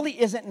it really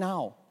isn't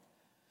now.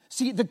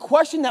 See, the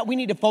question that we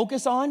need to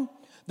focus on,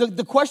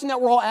 the question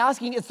that we're all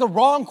asking, it's the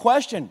wrong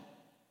question.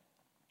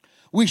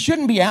 We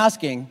shouldn't be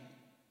asking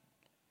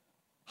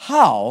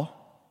how.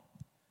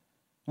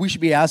 We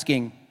should be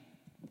asking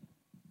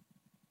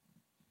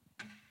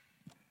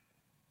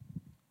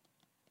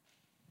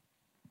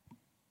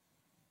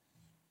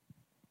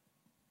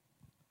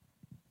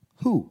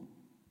who.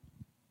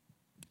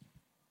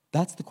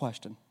 That's the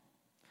question.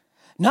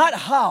 Not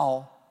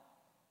how.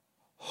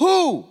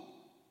 Who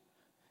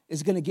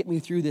is going to get me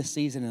through this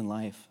season in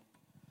life?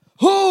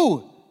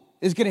 Who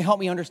is going to help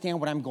me understand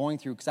what I'm going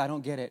through because I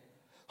don't get it?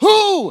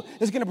 Who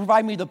is going to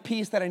provide me the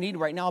peace that I need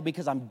right now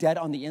because I'm dead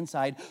on the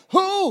inside?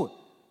 Who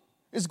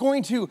is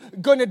going to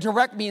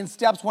direct me in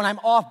steps when I'm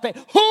off base?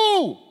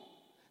 Who?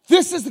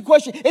 This is the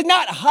question. It's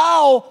not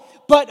how,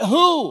 but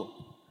who.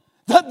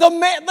 The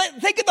man,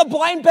 think of the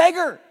blind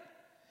beggar.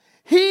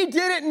 He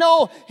didn't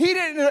know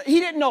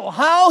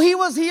how he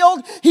was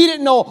healed. He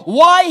didn't know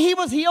why he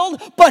was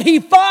healed, but he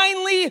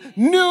finally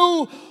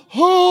knew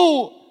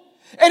who.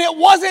 And it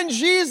wasn't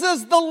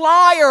Jesus the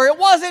liar. It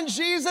wasn't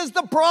Jesus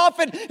the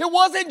prophet. It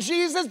wasn't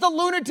Jesus the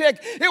lunatic.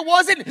 It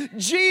wasn't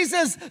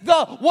Jesus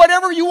the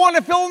whatever you want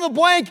to fill in the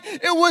blank.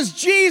 It was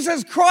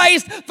Jesus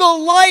Christ, the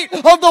light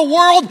of the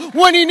world.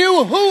 When he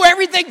knew who,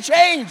 everything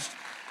changed.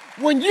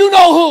 When you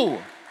know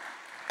who,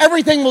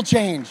 everything will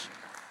change.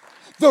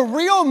 The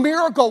real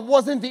miracle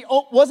wasn't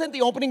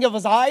the opening of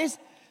his eyes.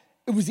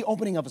 It was the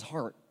opening of his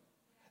heart.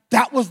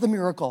 That was the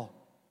miracle.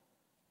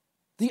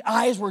 The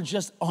eyes were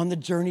just on the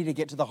journey to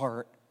get to the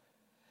heart.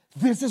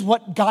 This is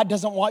what God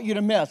doesn't want you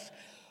to miss.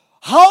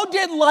 How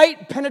did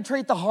light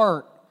penetrate the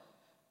heart?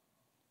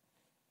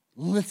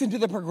 Listen to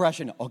the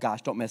progression. Oh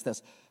gosh, don't miss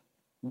this.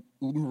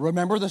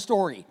 Remember the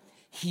story.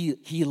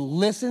 He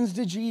listens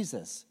to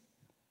Jesus.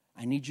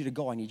 I need you to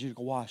go. I need you to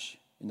go wash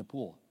in the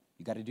pool.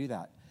 You got to do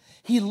that.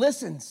 He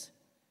listens.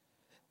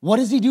 What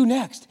does he do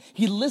next?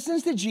 He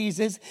listens to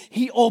Jesus.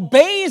 He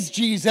obeys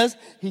Jesus.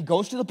 He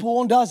goes to the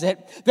pool and does it.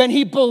 Then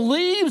he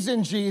believes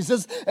in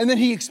Jesus. And then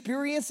he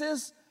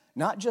experiences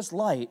not just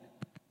light,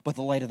 but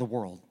the light of the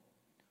world.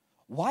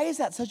 Why is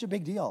that such a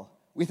big deal?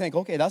 We think,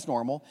 okay, that's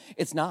normal.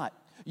 It's not.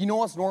 You know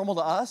what's normal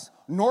to us?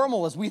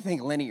 Normal is we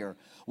think linear.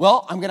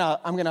 Well, I'm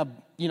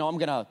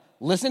gonna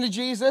listen to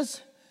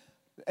Jesus,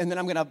 and then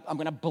I'm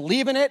gonna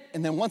believe in it,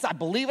 and then once I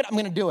believe it, I'm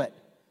gonna do it.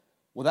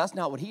 Well, that's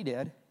not what he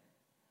did.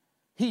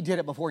 He did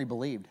it before he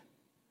believed.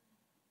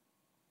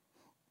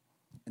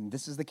 And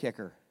this is the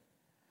kicker.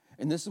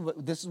 And this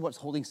is what's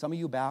holding some of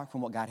you back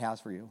from what God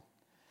has for you.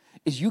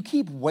 Is you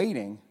keep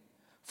waiting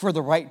for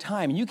the right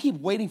time. And you keep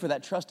waiting for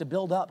that trust to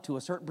build up to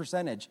a certain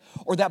percentage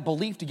or that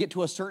belief to get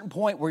to a certain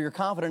point where you're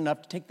confident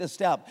enough to take this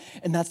step.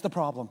 And that's the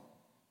problem.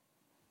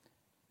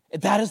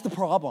 That is the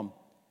problem.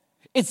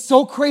 It's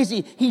so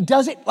crazy. He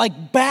does it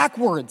like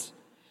backwards.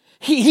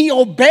 He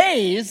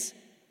obeys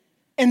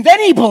and then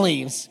he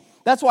believes.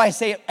 That's why I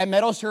say at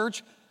Meadows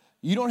Church,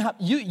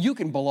 you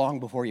can belong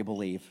before you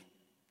believe.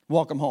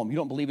 Welcome home. You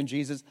don't believe in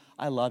Jesus?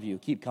 I love you.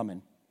 Keep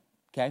coming.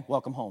 Okay?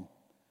 Welcome home.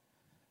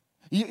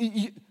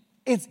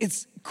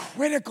 It's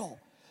critical.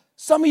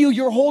 Some of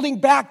you're holding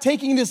back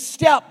taking this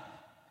step.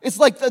 It's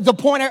like the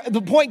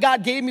point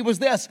God gave me was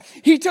this.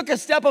 He took a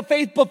step of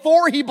faith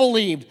before he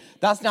believed.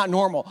 That's not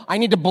normal. I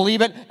need to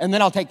believe it, and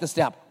then I'll take the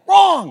step.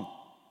 Wrong.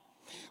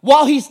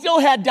 While he still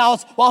had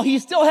doubts, while he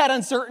still had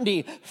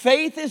uncertainty,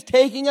 faith is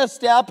taking a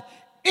step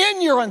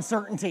in your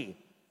uncertainty.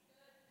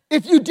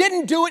 If you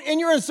didn't do it in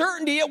your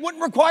uncertainty, it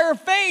wouldn't require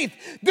faith.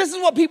 This is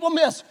what people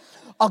miss.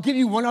 I'll give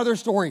you one other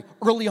story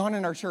early on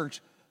in our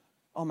church.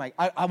 Oh my,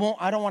 I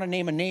don't want to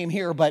name a name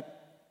here, but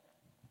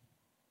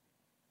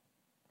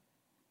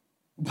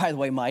by the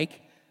way,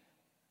 Mike,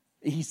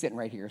 he's sitting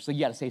right here, so you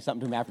got to say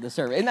something to him after the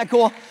service. Isn't that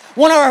cool?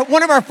 One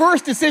of our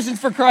first decisions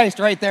for Christ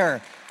right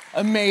there.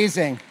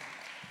 Amazing.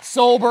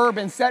 Sober,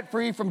 been set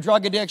free from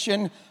drug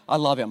addiction. I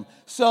love him.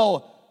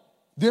 So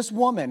this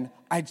woman,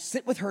 I'd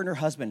sit with her and her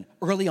husband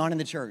early on in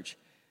the church.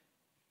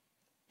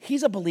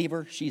 He's a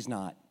believer. She's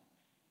not.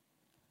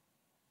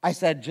 I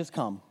said, just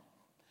come.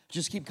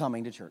 Just keep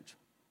coming to church.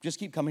 Just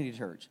keep coming to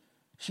church.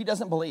 She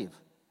doesn't believe.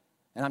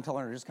 And I'm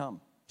telling her, just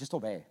come. Just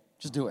obey.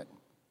 Just do it.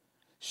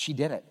 She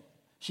did it.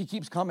 She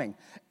keeps coming.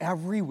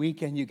 Every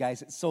weekend, you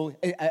guys,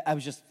 I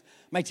was just,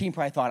 my team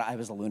probably thought I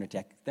was a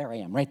lunatic. There I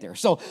am, right there.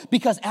 So,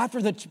 because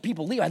after the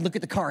people leave, I look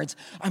at the cards.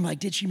 I'm like,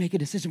 did she make a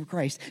decision for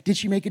Christ? Did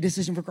she make a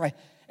decision for Christ?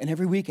 And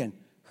every weekend,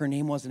 her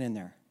name wasn't in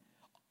there.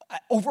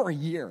 Over a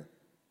year.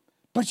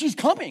 But she's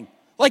coming.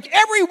 Like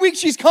every week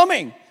she's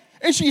coming.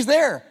 And she's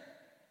there.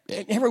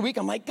 And every week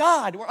I'm like,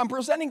 God, I'm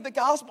presenting the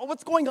gospel.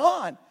 What's going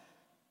on?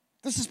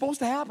 This is supposed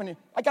to happen.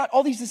 I got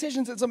all these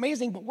decisions. It's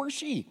amazing, but where's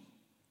she?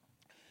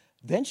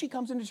 Then she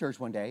comes into church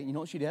one day. You know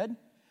what she did?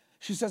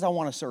 She says, I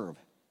want to serve.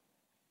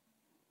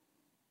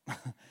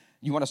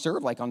 You want to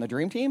serve like on the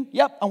dream team?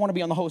 Yep, I want to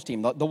be on the host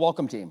team, the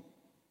welcome team.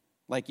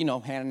 Like,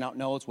 handing out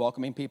notes,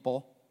 welcoming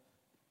people.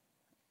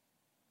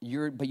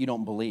 But you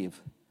don't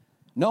believe.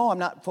 No, I'm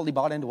not fully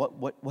bought into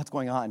what's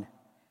going on.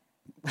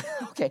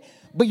 Okay,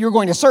 but you're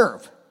going to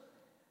serve.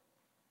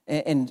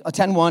 And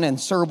attend one and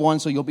serve one,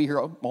 so you'll be here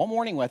all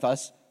morning with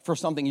us for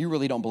something you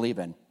really don't believe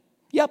in.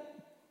 Yep.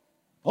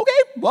 Okay,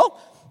 well,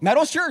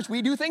 Meadows Church,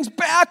 we do things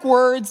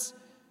backwards,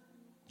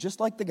 just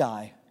like the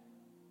guy.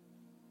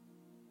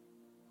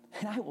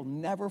 And I will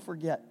never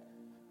forget.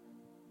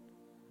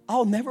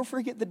 I'll never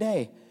forget the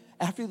day.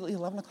 After the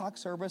 11 o'clock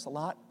service, a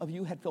lot of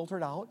you had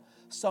filtered out.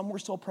 Some were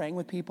still praying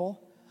with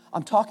people.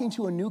 I'm talking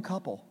to a new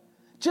couple,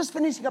 just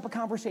finishing up a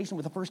conversation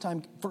with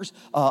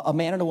a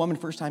man and a woman,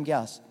 first-time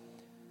guests.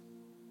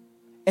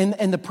 And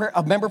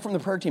a member from the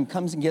prayer team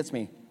comes and gets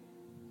me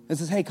and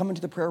says, hey, come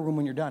into the prayer room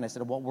when you're done. I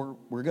said, well,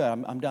 we're good.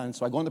 I'm done.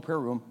 So I go in the prayer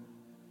room,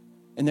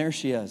 and there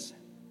she is.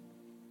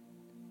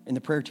 And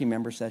the prayer team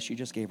member says she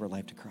just gave her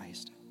life to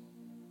Christ.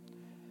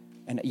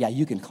 And yeah,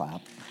 you can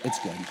clap. It's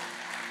good.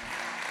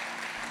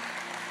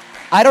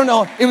 I don't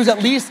know. It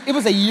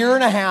was a year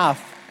and a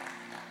half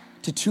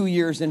to 2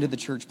 years into the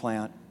church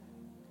plant.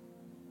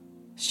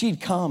 She'd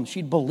come.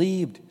 She'd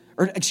believed.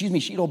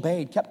 She'd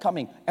obeyed. Kept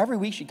coming. Every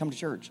week she'd come to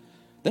church.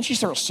 Then she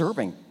started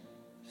serving.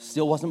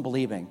 Still wasn't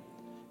believing.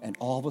 And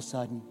all of a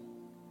sudden,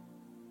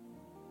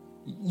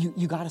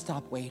 you got to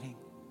stop waiting.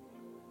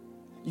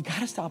 You got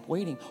to stop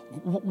waiting.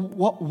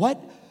 What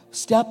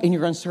step in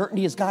your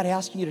uncertainty is God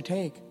asking you to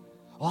take?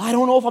 Well, I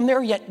don't know if I'm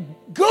there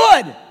yet.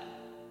 Good.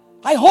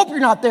 I hope you're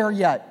not there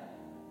yet.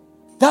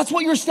 That's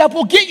what your step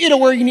will get you to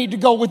where you need to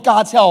go with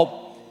God's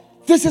help.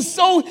 It's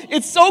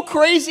so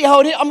crazy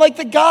how it is. I'm like,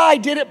 the guy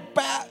did it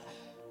back.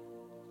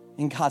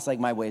 And God's like,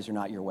 my ways are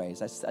not your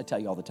ways. I tell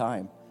you all the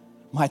time.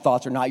 My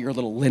thoughts are not your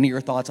little linear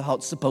thoughts of how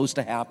it's supposed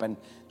to happen.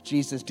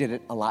 Jesus did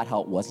it a lot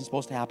how it wasn't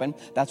supposed to happen.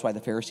 That's why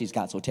the Pharisees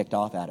got so ticked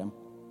off at him.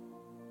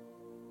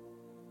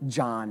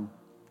 John.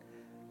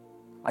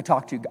 I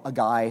talked to a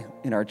guy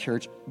in our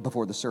church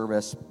before the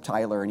service,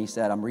 Tyler, and he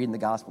said, I'm reading the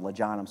Gospel of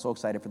John. I'm so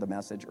excited for the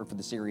message or for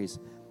the series.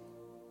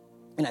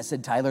 And I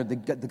said, Tyler, the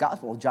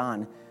Gospel of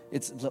John,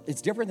 it's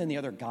different than the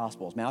other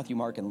Gospels, Matthew,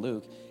 Mark, and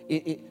Luke.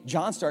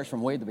 John starts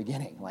from way at the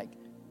beginning. Like,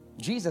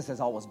 Jesus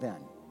has always been,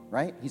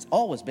 right? He's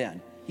always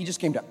been. He just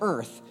came to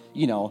earth,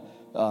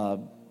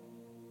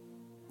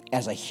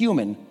 as a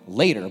human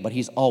later, but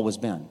he's always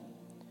been.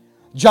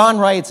 John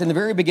writes in the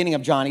very beginning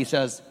of John, he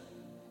says,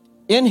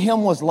 in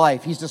him was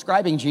life. He's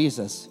describing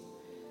Jesus.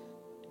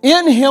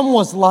 In him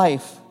was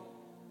life.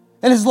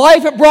 And his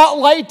life, it brought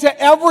light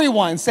to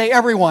everyone. Say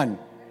everyone.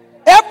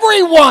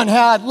 Everyone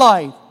had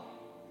life.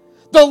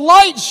 The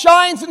light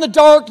shines in the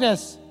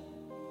darkness.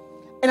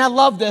 And I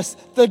love this.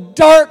 The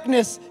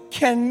darkness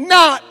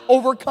cannot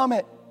overcome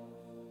it.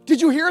 Did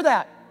you hear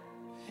that?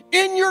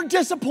 In your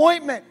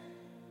disappointment,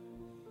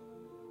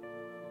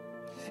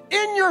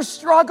 in your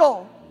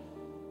struggle,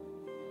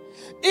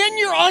 in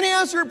your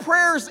unanswered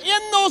prayers,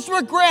 in those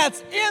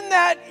regrets, in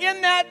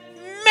that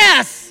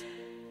mess,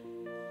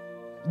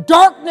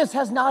 darkness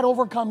has not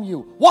overcome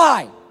you.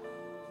 Why?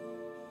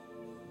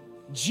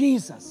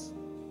 Jesus,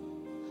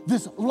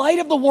 this light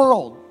of the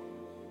world.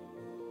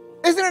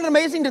 Isn't it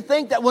amazing to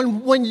think that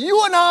when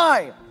you and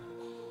I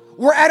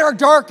were at our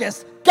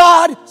darkest,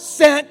 God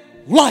sent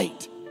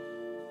light.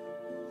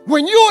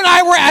 When you and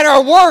I were at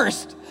our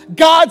worst,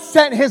 God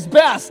sent his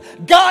best.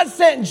 God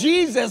sent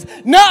Jesus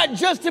not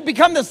just to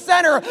become the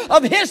center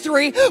of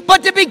history,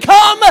 but to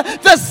become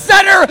the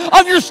center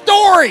of your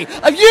story,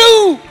 of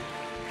you.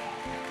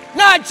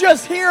 Not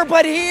just here,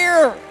 but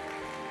here.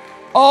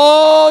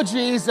 Oh,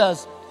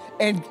 Jesus.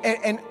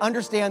 And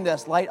understand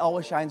this, light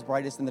always shines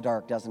brightest in the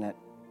dark, doesn't it?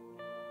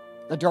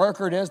 The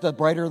darker it is, the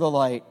brighter the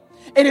light.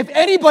 And if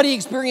anybody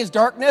experienced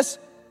darkness,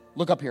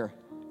 look up here.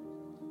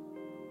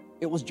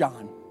 It was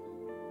John.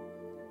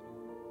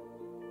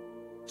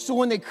 So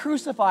when they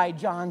crucified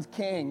John's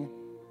king,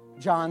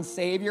 John's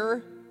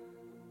savior,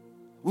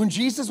 when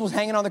Jesus was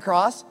hanging on the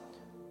cross,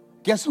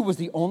 guess who was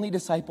the only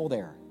disciple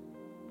there?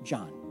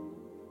 John.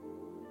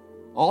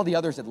 All the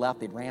others had left.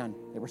 They'd ran.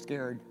 They were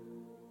scared.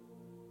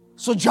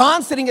 So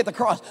John's sitting at the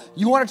cross.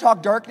 You want to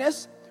talk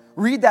darkness?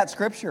 Read that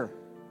scripture.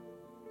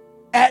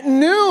 At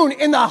noon,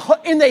 in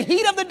the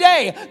heat of the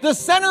day, the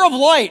center of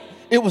light,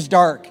 it was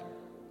dark.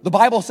 The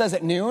Bible says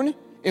at noon,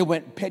 it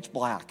went pitch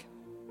black.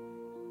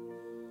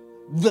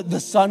 The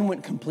sun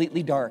went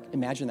completely dark.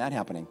 Imagine that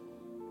happening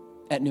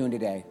at noon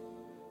today.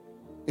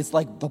 It's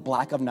like the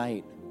black of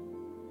night.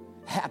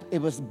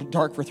 It was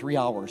dark for 3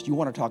 hours. You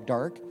want to talk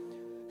dark?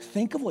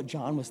 Think of what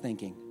John was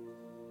thinking.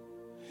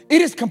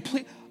 It is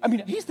complete. I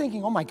mean, he's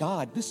thinking, oh my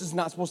God, this is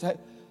not how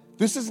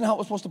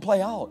it's supposed to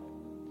play out.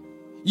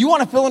 You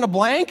want to fill in a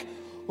blank?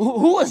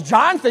 Who is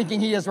John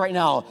thinking he is right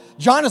now?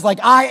 John is like,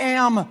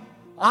 I'm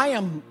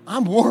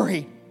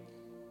worried.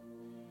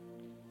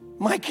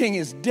 My king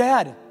is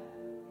dead.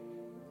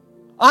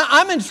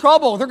 I'm in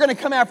trouble. They're going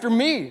to come after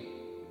me.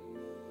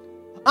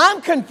 I'm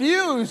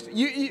confused.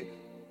 You're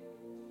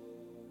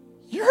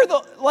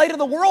the light of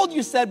the world,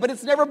 you said, but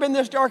it's never been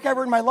this dark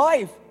ever in my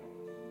life.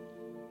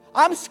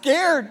 I'm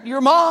scared.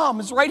 Your mom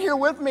is right here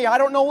with me. I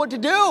don't know what to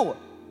do.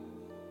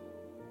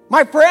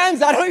 My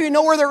friends, I don't even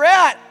know where they're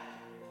at.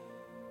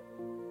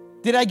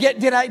 Did I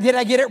get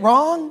it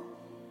wrong?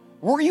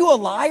 Were you a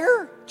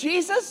liar,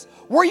 Jesus?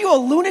 Were you a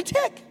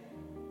lunatic?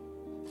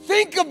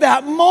 Think of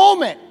that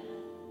moment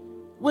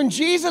when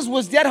Jesus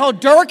was dead, how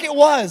dark it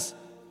was.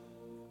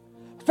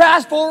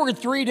 Fast forward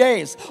 3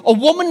 days. A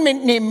woman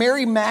named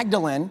Mary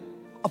Magdalene,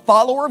 a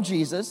follower of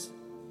Jesus,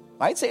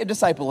 I'd say a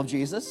disciple of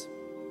Jesus,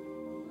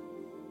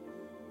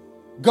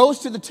 goes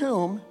to the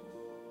tomb,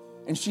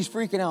 and she's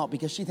freaking out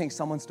because she thinks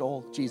someone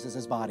stole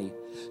Jesus' body.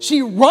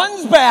 She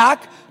runs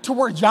back to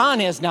where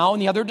John is now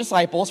and the other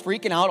disciples,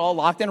 freaking out, all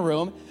locked in a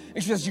room.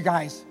 And she says, you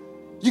guys,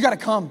 you got to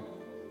come.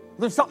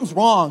 Something's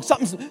wrong.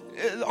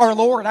 Our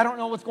Lord, I don't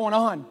know what's going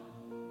on.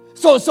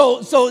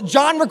 So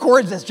John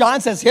records this.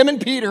 John says him and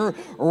Peter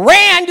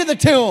ran to the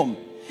tomb.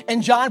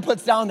 And John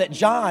puts down that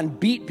John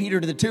beat Peter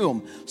to the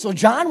tomb. So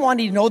John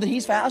wanted to know that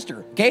he's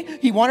faster, okay?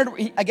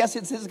 I guess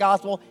it's his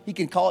gospel. He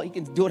can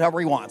do it however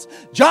he wants.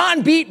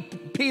 John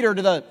beat Peter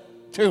to the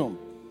tomb.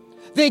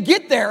 They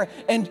get there,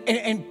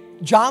 and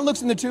John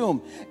looks in the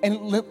tomb.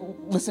 And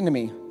listen to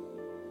me.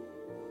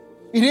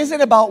 It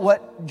isn't about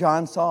what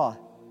John saw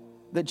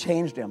that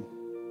changed him.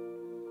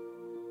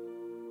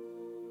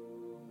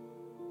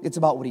 It's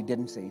about what he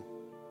didn't see.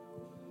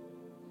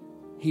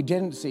 He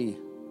didn't see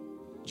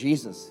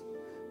Jesus.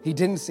 He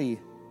didn't see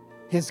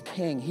his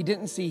king. He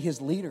didn't see his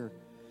leader.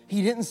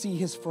 He didn't see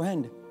his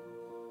friend.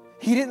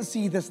 He didn't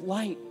see this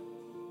light.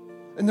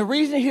 And the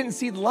reason he didn't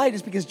see the light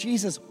is because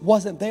Jesus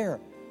wasn't there.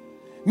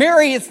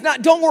 Mary,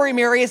 don't worry,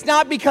 Mary, it's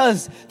not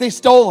because they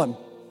stole him.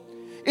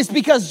 It's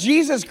because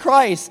Jesus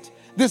Christ,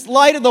 this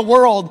light of the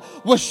world,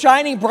 was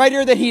shining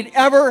brighter than he'd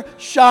ever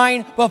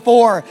shined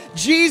before.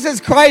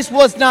 Jesus Christ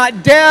was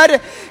not dead.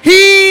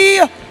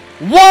 He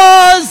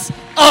was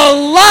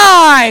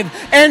alive.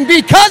 And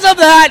because of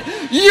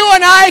that, you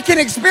and I can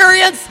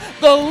experience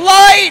the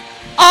light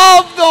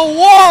of the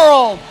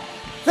world.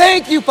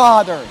 Thank you,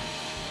 Father.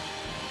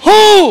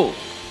 Who?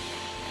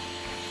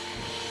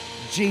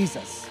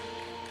 Jesus.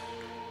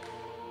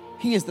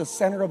 He is the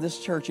center of this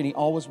church, and he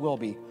always will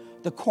be.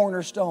 The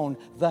cornerstone,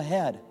 the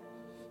head.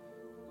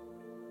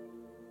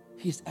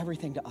 He's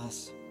everything to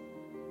us.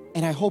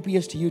 And I hope he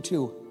is to you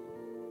too.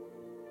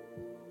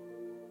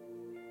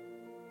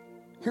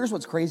 Here's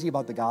what's crazy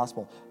about the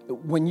gospel.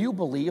 When you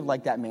believe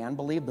like that man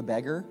believed, the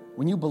beggar,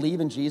 when you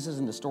believe in Jesus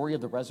and the story of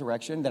the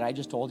resurrection that I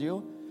just told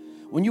you,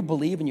 when you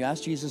believe and you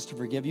ask Jesus to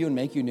forgive you and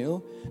make you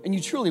new, and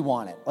you truly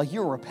want it, like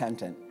you're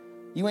repentant.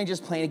 You ain't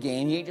just playing a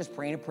game. You ain't just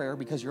praying a prayer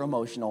because you're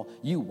emotional.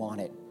 You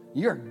want it.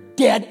 You're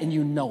dead and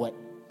you know it.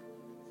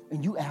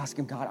 And you ask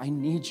him, God, I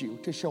need you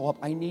to show up.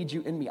 I need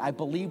you in me. I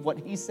believe what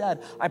he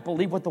said. I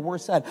believe what the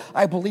word said.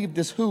 I believe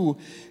this who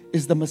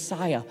is the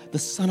Messiah, the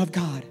Son of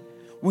God.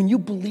 When you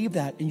believe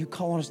that and you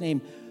call on his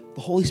name,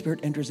 the Holy Spirit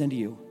enters into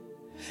you.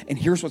 And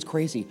here's what's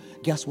crazy.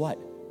 Guess what?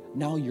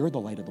 Now you're the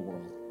light of the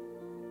world.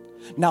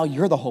 Now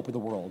you're the hope of the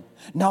world.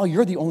 Now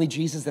you're the only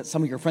Jesus that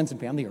some of your friends and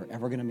family are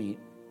ever going to meet.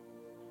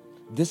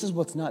 This is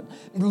what's not.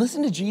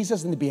 Listen to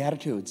Jesus in the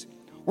Beatitudes.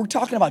 We're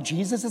talking about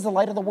Jesus as the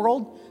light of the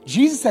world.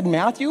 Jesus said in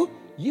Matthew,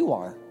 you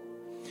are.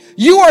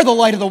 You are the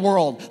light of the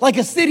world, like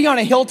a city on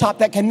a hilltop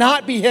that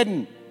cannot be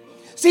hidden.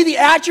 See the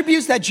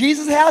attributes that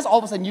Jesus has, all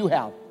of a sudden you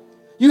have.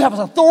 You have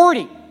his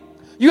authority.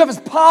 You have his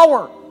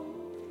power.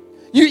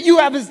 You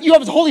have his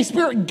Holy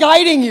Spirit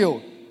guiding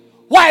you.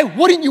 Why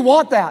wouldn't you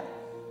want that?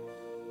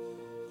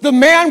 The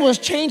man was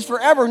changed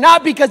forever,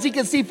 not because he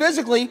could see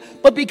physically,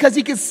 but because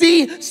he could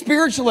see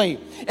spiritually.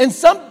 And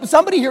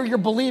somebody here, you're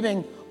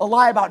believing a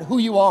lie about who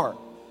you are.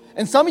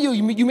 And some of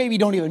you maybe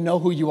don't even know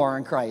who you are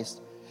in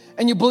Christ.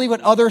 And you believe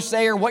what others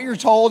say or what you're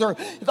told or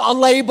a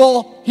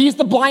label. He's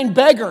the blind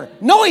beggar.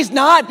 No, he's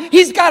not.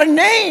 He's got a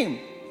name.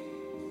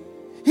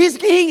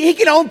 He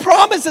can own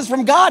promises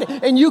from God,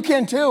 and you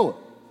can too.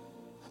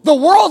 The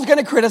world's going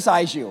to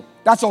criticize you.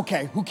 That's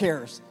okay. Who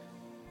cares?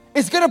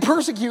 It's going to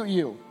persecute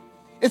you.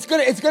 It's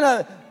going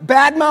to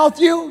badmouth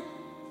you.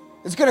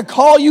 It's going to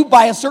call you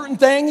by a certain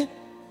thing,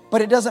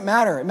 but it doesn't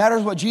matter. It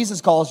matters what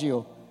Jesus calls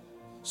you.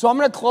 So I'm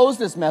going to close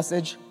this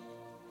message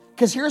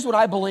because here's what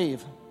I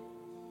believe.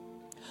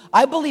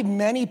 I believe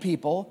many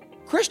people,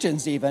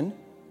 Christians even,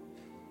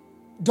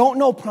 don't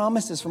know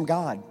promises from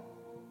God.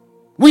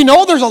 We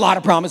know there's a lot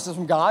of promises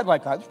from God,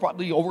 like there's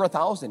probably over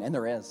 1,000, and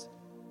there is.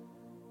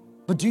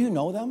 But do you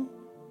know them?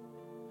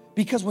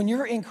 Because when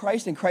you're in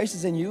Christ and Christ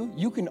is in you,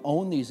 you can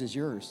own these as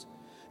yours.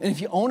 And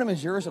if you own them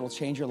as yours, it'll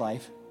change your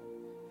life.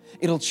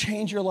 It'll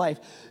change your life.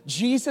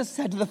 Jesus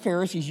said to the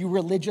Pharisees, you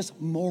religious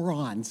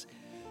morons,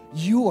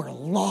 you are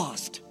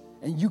lost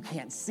and you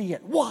can't see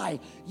it. Why?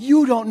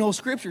 You don't know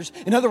scriptures.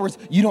 In other words,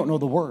 you don't know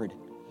the word.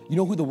 You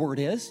know who the word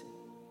is?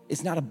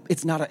 It's not a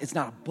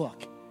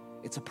book.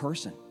 It's a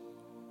person.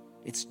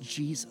 It's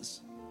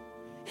Jesus.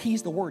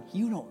 He's the Word.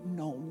 You don't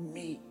know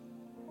me.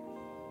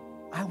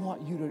 I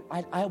want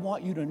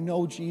you to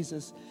know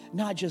Jesus,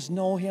 not just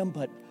know him,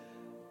 but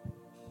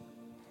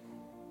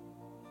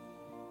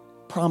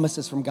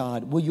promises from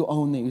God. Will you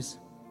own these?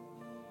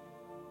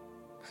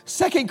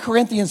 2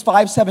 Corinthians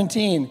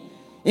 5:17.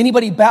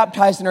 Anybody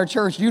baptized in our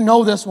church, you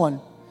know this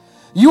one.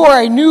 You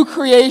are a new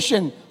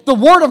creation. The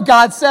Word of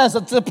God says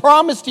it's a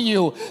promise to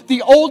you.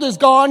 The old is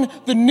gone,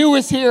 the new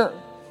is here.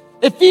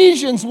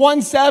 Ephesians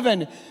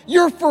 1:7.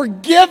 You're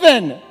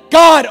forgiven.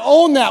 God,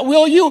 own that,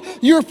 will you?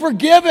 You're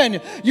forgiven.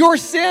 Your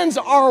sins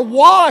are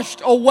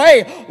washed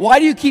away. Why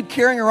do you keep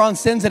carrying around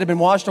sins that have been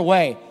washed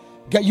away?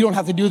 You don't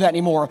have to do that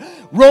anymore.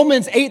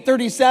 Romans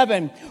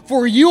 8:37,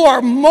 for you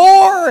are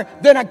more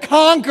than a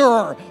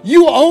conqueror.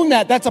 You own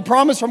that. That's a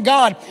promise from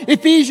God.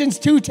 Ephesians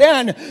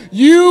 2:10,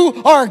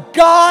 you are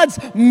God's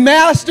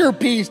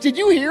masterpiece. Did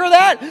you hear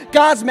that?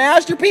 God's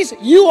masterpiece?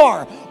 You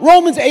are.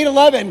 Romans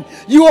 8:11,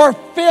 you are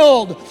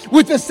filled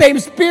with the same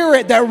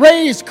Spirit that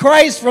raised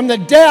Christ from the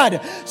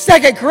dead.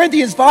 2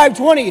 Corinthians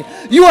 5:20,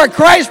 you are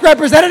Christ's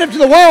representative to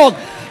the world.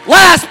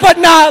 Last but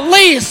not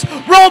least,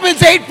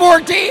 Romans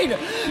 8:14,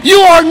 you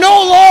are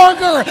no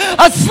longer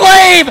a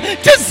slave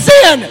to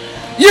sin.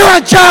 You're a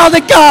child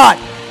of God.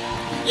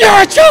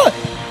 You're a child.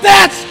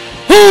 That's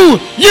who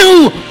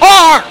you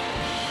are.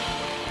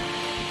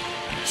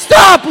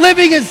 Stop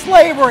living in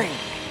slavery.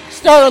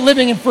 Start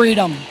living in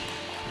freedom.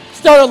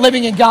 Start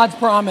living in God's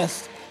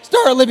promise.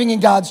 Start living in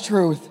God's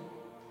truth.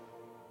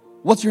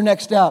 What's your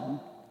next step?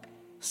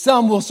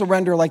 Some will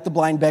surrender like the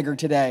blind beggar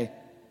today.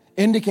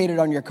 Indicate it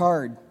on your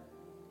card.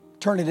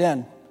 Turn it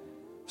in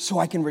so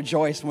I can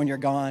rejoice when you're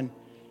gone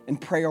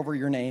and pray over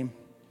your name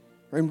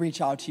and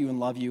reach out to you and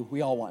love you.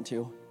 We all want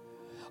to.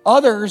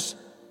 Others,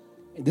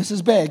 this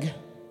is big.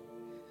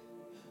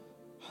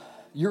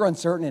 You're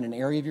uncertain in an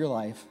area of your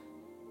life.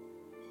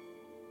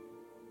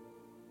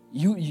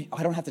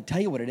 I don't have to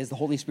tell you what it is. The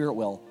Holy Spirit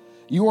will.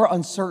 You are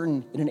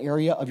uncertain in an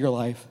area of your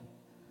life.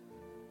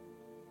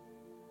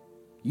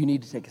 You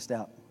need to take a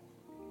step.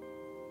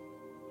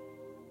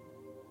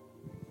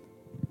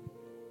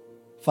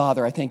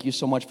 Father, I thank you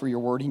so much for your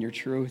word and your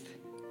truth.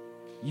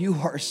 You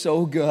are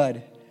so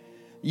good.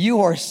 You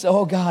are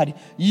so God.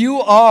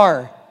 You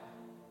are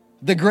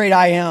the great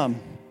I am.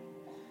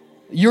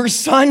 Your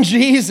son,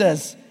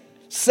 Jesus.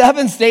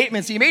 7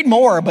 statements. He made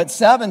more, but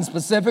 7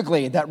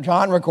 specifically that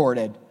John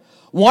recorded.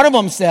 One of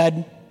them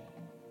said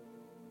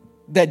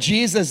that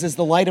Jesus is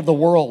the light of the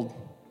world.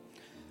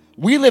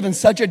 We live in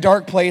such a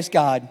dark place,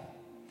 God.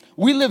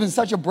 We live in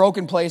such a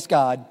broken place,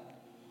 God.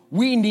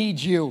 We need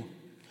you.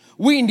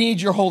 We need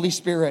your Holy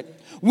Spirit.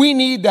 We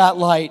need that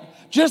light.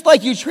 Just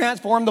like you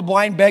transformed the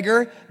blind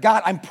beggar,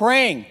 God, I'm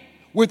praying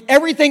with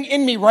everything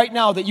in me right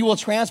now that you will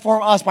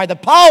transform us by the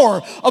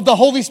power of the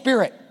Holy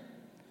Spirit,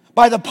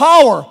 by the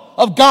power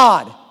of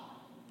God.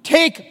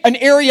 Take an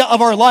area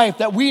of our life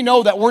that we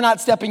know that we're not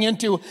stepping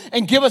into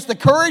and give us the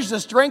courage, the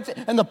strength,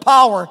 and the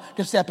power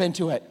to step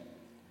into it.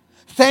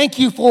 Thank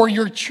you for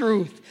your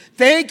truth.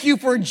 Thank you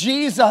for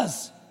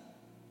Jesus,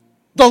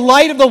 the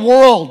light of the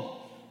world.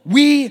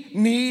 We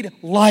need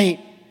light.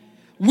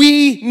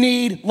 We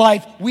need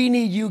life. We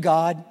need you,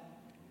 God.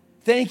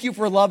 Thank you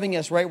for loving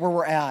us right where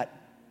we're at,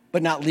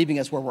 but not leaving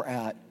us where we're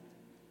at.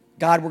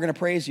 God, we're going to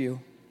praise you.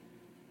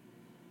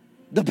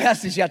 The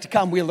best is yet to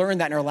come. We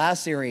learned that in our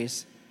last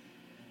series.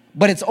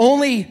 But it's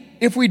only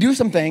if we do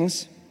some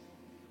things.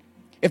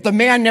 If the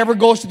man never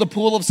goes to the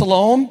pool of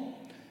Siloam,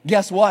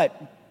 guess what?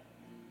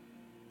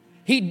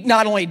 He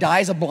not only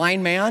dies a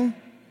blind man,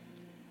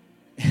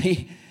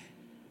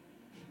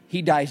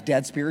 he dies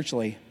dead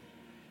spiritually.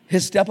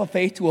 His step of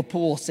faith to a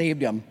pool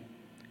saved him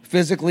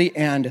physically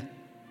and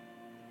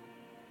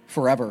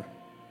forever.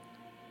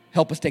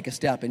 Help us take a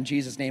step. In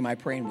Jesus' name I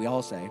pray, and we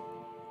all say,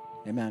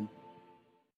 amen.